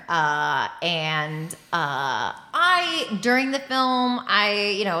together, and I during the film,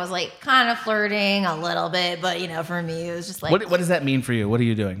 I was like kind of flirting a little bit, but for me, it was just like. What does that mean for you? What are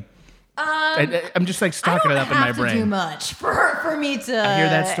you doing? I'm just like stocking it up in my brain. I don't have to do much for me to. I hear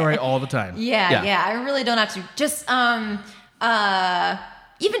that story all the time. Yeah. I really don't have to. Just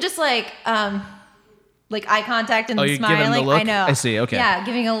even just like eye contact and you're smiling. Giving the look? I know. I see. Okay. Yeah,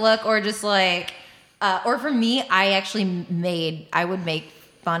 giving a look, or just like, or for me, I would make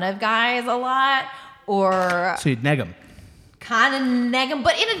fun of guys a lot, or so you'd neg them. Kind of neg them,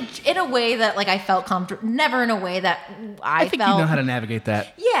 but in a way that like I felt comfortable. Never in a way that I think felt. You know how to navigate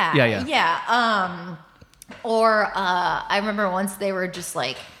that. Yeah. Or I remember once they were just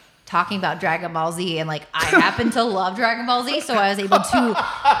like talking about Dragon Ball Z, and like I happen to love Dragon Ball Z, so I was able to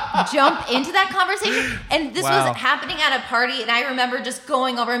jump into that conversation. And this was happening at a party, and I remember just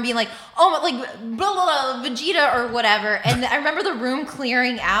going over and being like, "Oh, like blah, blah, blah, Vegeta or whatever." And I remember the room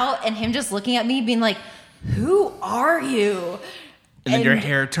clearing out, and him just looking at me, being like, "Who are you?" And then your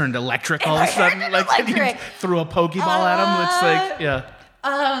hair turned electric all of a sudden, like you threw a Pokeball at him. It's like, yeah.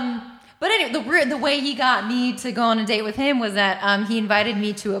 But anyway, the way he got me to go on a date with him was that he invited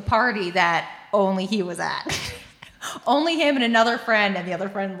me to a party that only he was at. Only him and another friend, and the other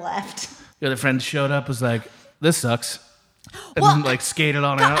friend left. The other friend showed up, was like, this sucks. And Well, then, like, skated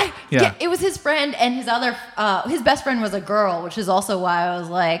on God, out. yeah, it was his friend, and his best friend was a girl, which is also why I was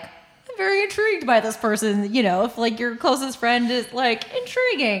like, I'm very intrigued by this person. You know, if like your closest friend is like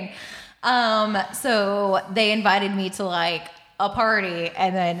intriguing. So they invited me to like a party,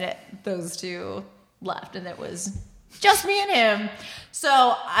 and then those two left, and it was just me and him. So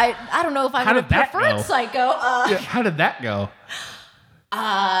I don't know if I How would have did that preferred go? Psycho. Yeah, how did that go?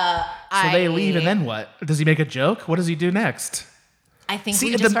 So they leave, and then what? Does he make a joke? What does he do next? I think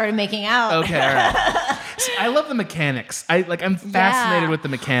See, we just started making out. Okay, all right. See, I love the mechanics. I'm fascinated with the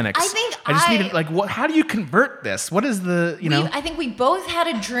mechanics. I think I just need to, like, what? How do you convert this? What is the, you know? I think we both had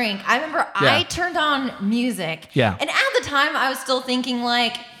a drink. I remember Yeah. I turned on music. Yeah. And at the time, I was still thinking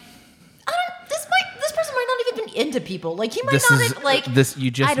like, this person might not even be into people. Like he might This not is have, like this.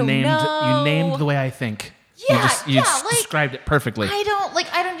 You just I don't named. know. You named the way I think. Yeah, you yeah, like, described it perfectly.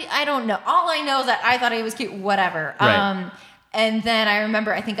 I don't know. All I know is that I thought he was cute. Whatever. Right. And then I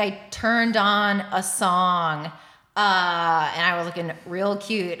remember I think I turned on a song, and I was looking real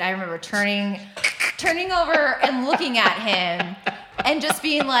cute. And I remember turning over and looking at him, and just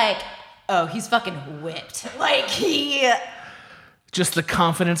being like, "Oh, he's fucking whipped." Like he. Just the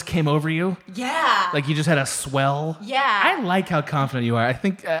confidence came over you. Yeah. Like you just had a swell. Yeah. I like how confident you are. I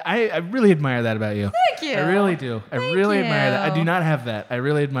think I really admire that about you. Thank you. I really do. I really admire that. I do you. not have that. I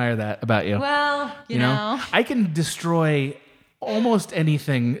really admire that about you. Well, you know. I can destroy almost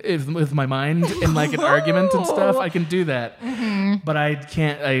anything with my mind in like an argument and stuff. I can do that. Mm-hmm. But I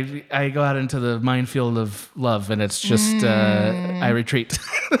can't. I go out into the minefield of love, and it's just I retreat.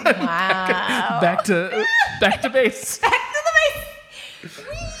 Wow. back to base. Back to the base.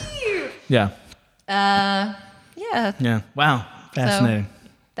 Whee! Yeah. Yeah. Yeah. Wow. Fascinating. So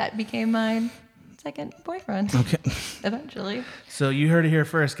that became my second boyfriend. Okay. Eventually. So you heard it here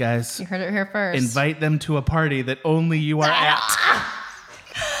first, guys. You heard it here first. Invite them to a party that only you are at.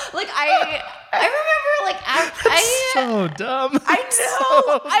 Like I remember like So dumb. I know.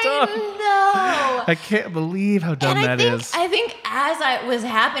 So dumb. I know. I can't believe how dumb that is. I think as I was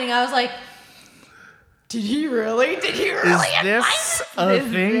happening, I was like, Did he really? Is this a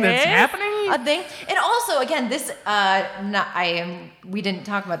thing that's happening? A thing. And also, again, this we didn't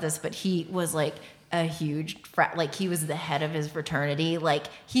talk about this, but he was like a huge like he was the head of his fraternity. Like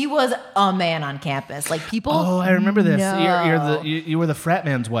he was a man on campus. Like people. Oh, I remember this. know. You were the frat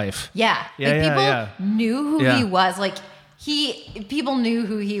man's wife. Yeah. Yeah, Like yeah, people yeah. knew who Yeah. he was. Like people knew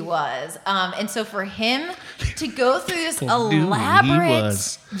who he was. And so for him to go through this People knew who he elaborate.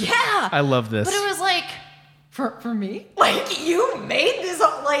 was. Yeah. I love this. But it was like, for me, like you made this,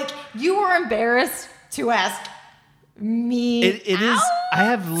 like you were embarrassed to ask me. It is. out? I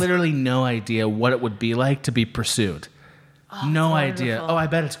have literally no idea what it would be like to be pursued. No idea. wonderful. Oh, I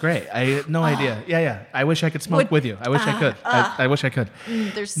bet it's great. No idea. Yeah. I wish I could smoke with you. I wish I could. I wish I could.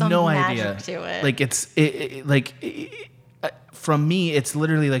 There's some no magic idea. to it. Like from me, it's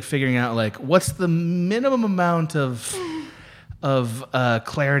literally like figuring out like what's the minimum amount of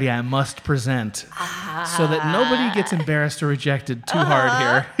clarity I must present so that nobody gets embarrassed or rejected too hard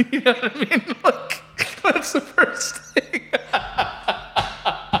here. You know what I mean? Like, that's the first thing.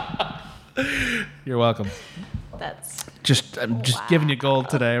 You're welcome. I'm just giving you gold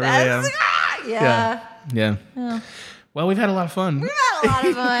today. I really am. Yeah. Yeah. Well, we've had a lot of fun. We had a lot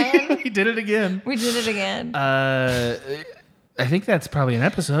of fun. We did it again. We did it again. I think that's probably an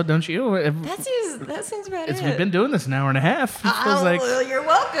episode, don't you? That seems about it. We've been doing this an hour and a half. It feels like well, you're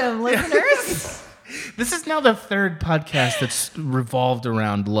welcome, listeners. this is now the third podcast that's revolved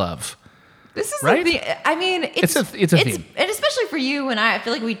around love. This is Right? I mean, it's a theme. and especially for you and I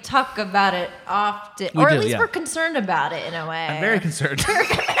feel like we talk about it often, We or do, at least yeah. we're concerned about it in a way. I'm very concerned.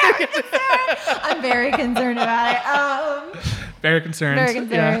 I'm very concerned about it. Very concerned. Very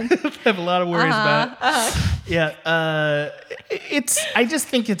concerned. Yeah. I have a lot of worries about it. Yeah. I just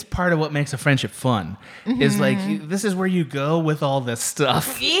think it's part of what makes a friendship fun. Is like this is where you go with all this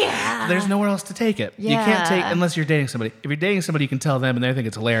stuff. Yeah. There's nowhere else to take it. You can't take Yeah. unless you're dating somebody. If you're dating somebody, you can tell them and they think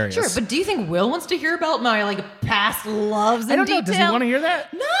it's hilarious. Sure, but do you think Will wants to hear about my like past loves in I don't detail? know. Does he want to hear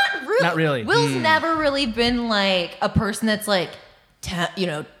that? Not really. Not really. Will's never really been like a person that's like, tell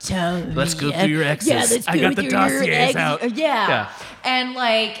Let's me. go through your exes. Yeah, let's I go got the through your dossiers exes. out. Yeah. And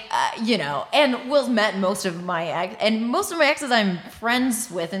like, and Will's met most of my exes I'm friends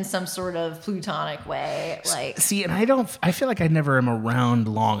with in some sort of plutonic way. Like, See, and I feel like I never am around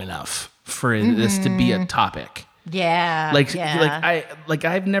long enough for this to be a topic. yeah.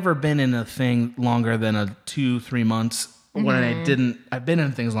 I've never been in a thing longer than 2-3 months when I've been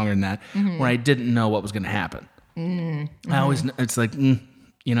in things longer than that when I didn't know what was going to happen. I always, it's like, you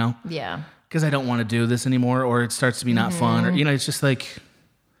know? Yeah. because I don't want to do this anymore, or it starts to be not fun, or it's just like.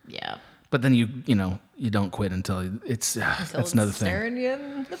 Yeah. But then you don't quit until it's that's another thing. Staring you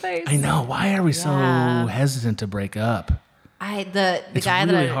in the face. I know. Why are we so hesitant to break up? The It's guy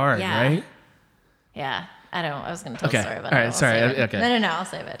really that hard, right? Yeah. I was going to tell Okay. a story about All it. right. I'll Sorry. save it. Okay. No, I'll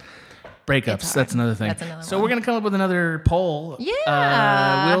save it. Breakups. hard. That's another thing. That's another so one. we're going to come up with another poll.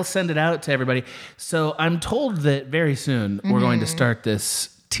 Yeah. We'll send it out to everybody. So I'm told that very soon we're going to start this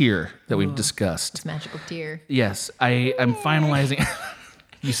tier that we've discussed. It's magical tear. Yes. I'm finalizing.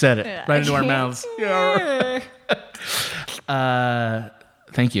 You said it right into our mouths.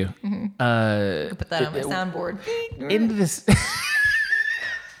 Thank you. Put that on my soundboard. Into this.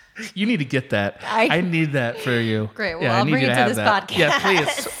 You need to get that. I need that for you. Great. Well, Yeah, I'll I need bring you it to to have this that.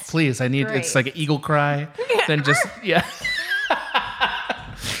 podcast. Yeah, please. I need. It's Great. like an eagle cry. Then just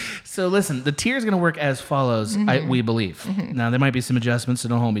So listen, the tier is going to work as follows. We believe. Now there might be some adjustments, so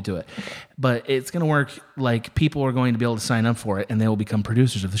don't hold me to it. But it's going to work like people are going to be able to sign up for it, and they will become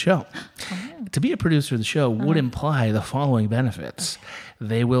producers of the show. To be a producer of the show would imply the following benefits.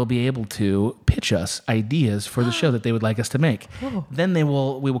 They will be able to pitch us ideas for the show that they would like us to make. Then we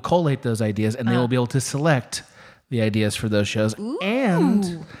will collate those ideas, and they will be able to select the ideas for those shows.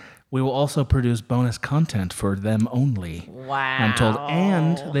 And we will also produce bonus content for them only. Wow. I'm told.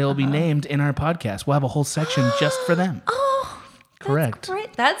 And they'll be named in our podcast. We'll have a whole section just for them. Oh, Correct.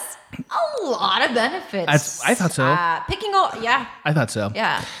 Great. That's a lot of benefits. I thought so. Picking all, yeah. I thought so.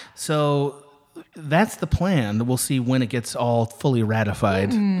 Yeah. So that's the plan. We'll see when it gets all fully ratified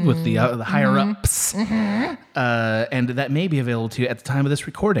with the higher ups. And that may be available to you at the time of this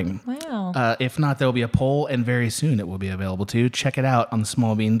recording. Wow. If not, there will be a poll, and very soon it will be available to you. Check it out on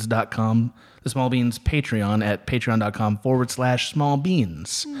smallbeans.com, the Small Beans Patreon at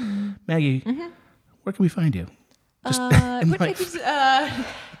patreon.com/smallbeans. Maggie, where can we find you? Just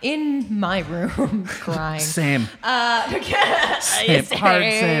In my room, crying. Same. Same. Hard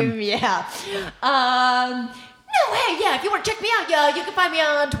same. Yeah. No, hey, yeah, if you want to check me out, you can find me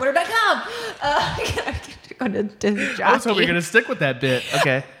on twitter.com. I was hoping you were going to stick with that bit.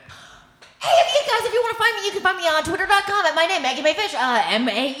 Okay. Hey, if you want to find me, you can find me on twitter.com at my name, Maggie May Fish.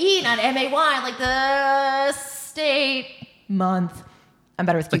 M-A-E, not M-A-Y, like the state month. I'm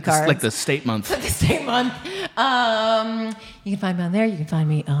better with cue cards. Like the state month. Like the state month. You can find me on there. You can find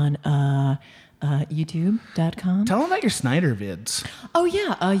me on youtube.com. Tell them about your Snyder vids. Oh,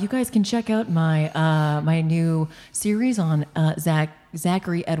 yeah. You guys can check out my my new series on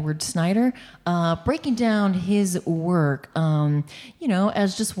Zachary Edward Snyder, breaking down his work,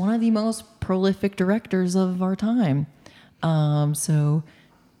 as just one of the most prolific directors of our time. So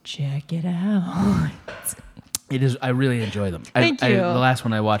check it out. It is. I really enjoy them. Thank you. The last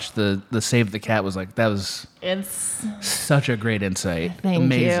one I watched, the Save the Cat, was like, that was It's such a great insight. Thank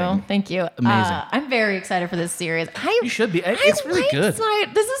Amazing. you. Thank you. Amazing. I'm very excited for this series. You should be. It's really good.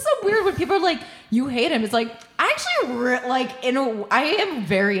 This is so weird when people are like, you hate him. It's like, I actually, I am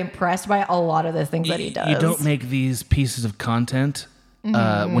very impressed by a lot of the things that he does. You don't make these pieces of content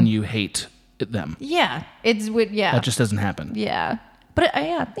when you hate them. Yeah. That just doesn't happen. Yeah. But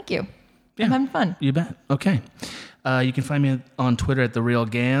thank you. Yeah. I'm having fun. You bet. Okay. You can find me on Twitter at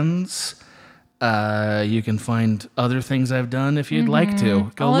TheRealGans. You can find other things I've done if you'd like to.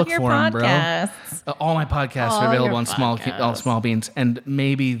 Go All look of your for them, bro. podcasts. All my podcasts All are available your on podcasts. Small Beans. And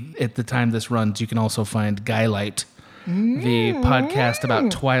maybe at the time this runs, you can also find Guylight, the podcast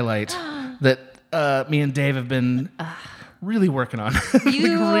about Twilight that me and Dave have been really working on.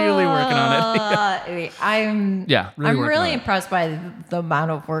 Really working on it. I'm working really on it. impressed by the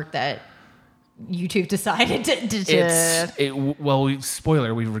amount of work that you two decided to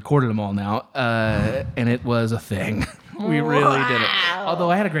Spoiler, we've recorded them all now, and it was a thing. We really did it. Although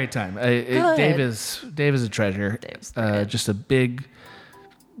I had a great time. Dave is a treasure. Just a big,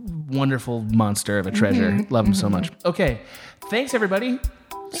 wonderful monster of a treasure. Love him so much. Okay, thanks everybody.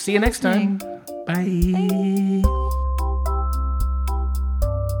 See you next time. Bye.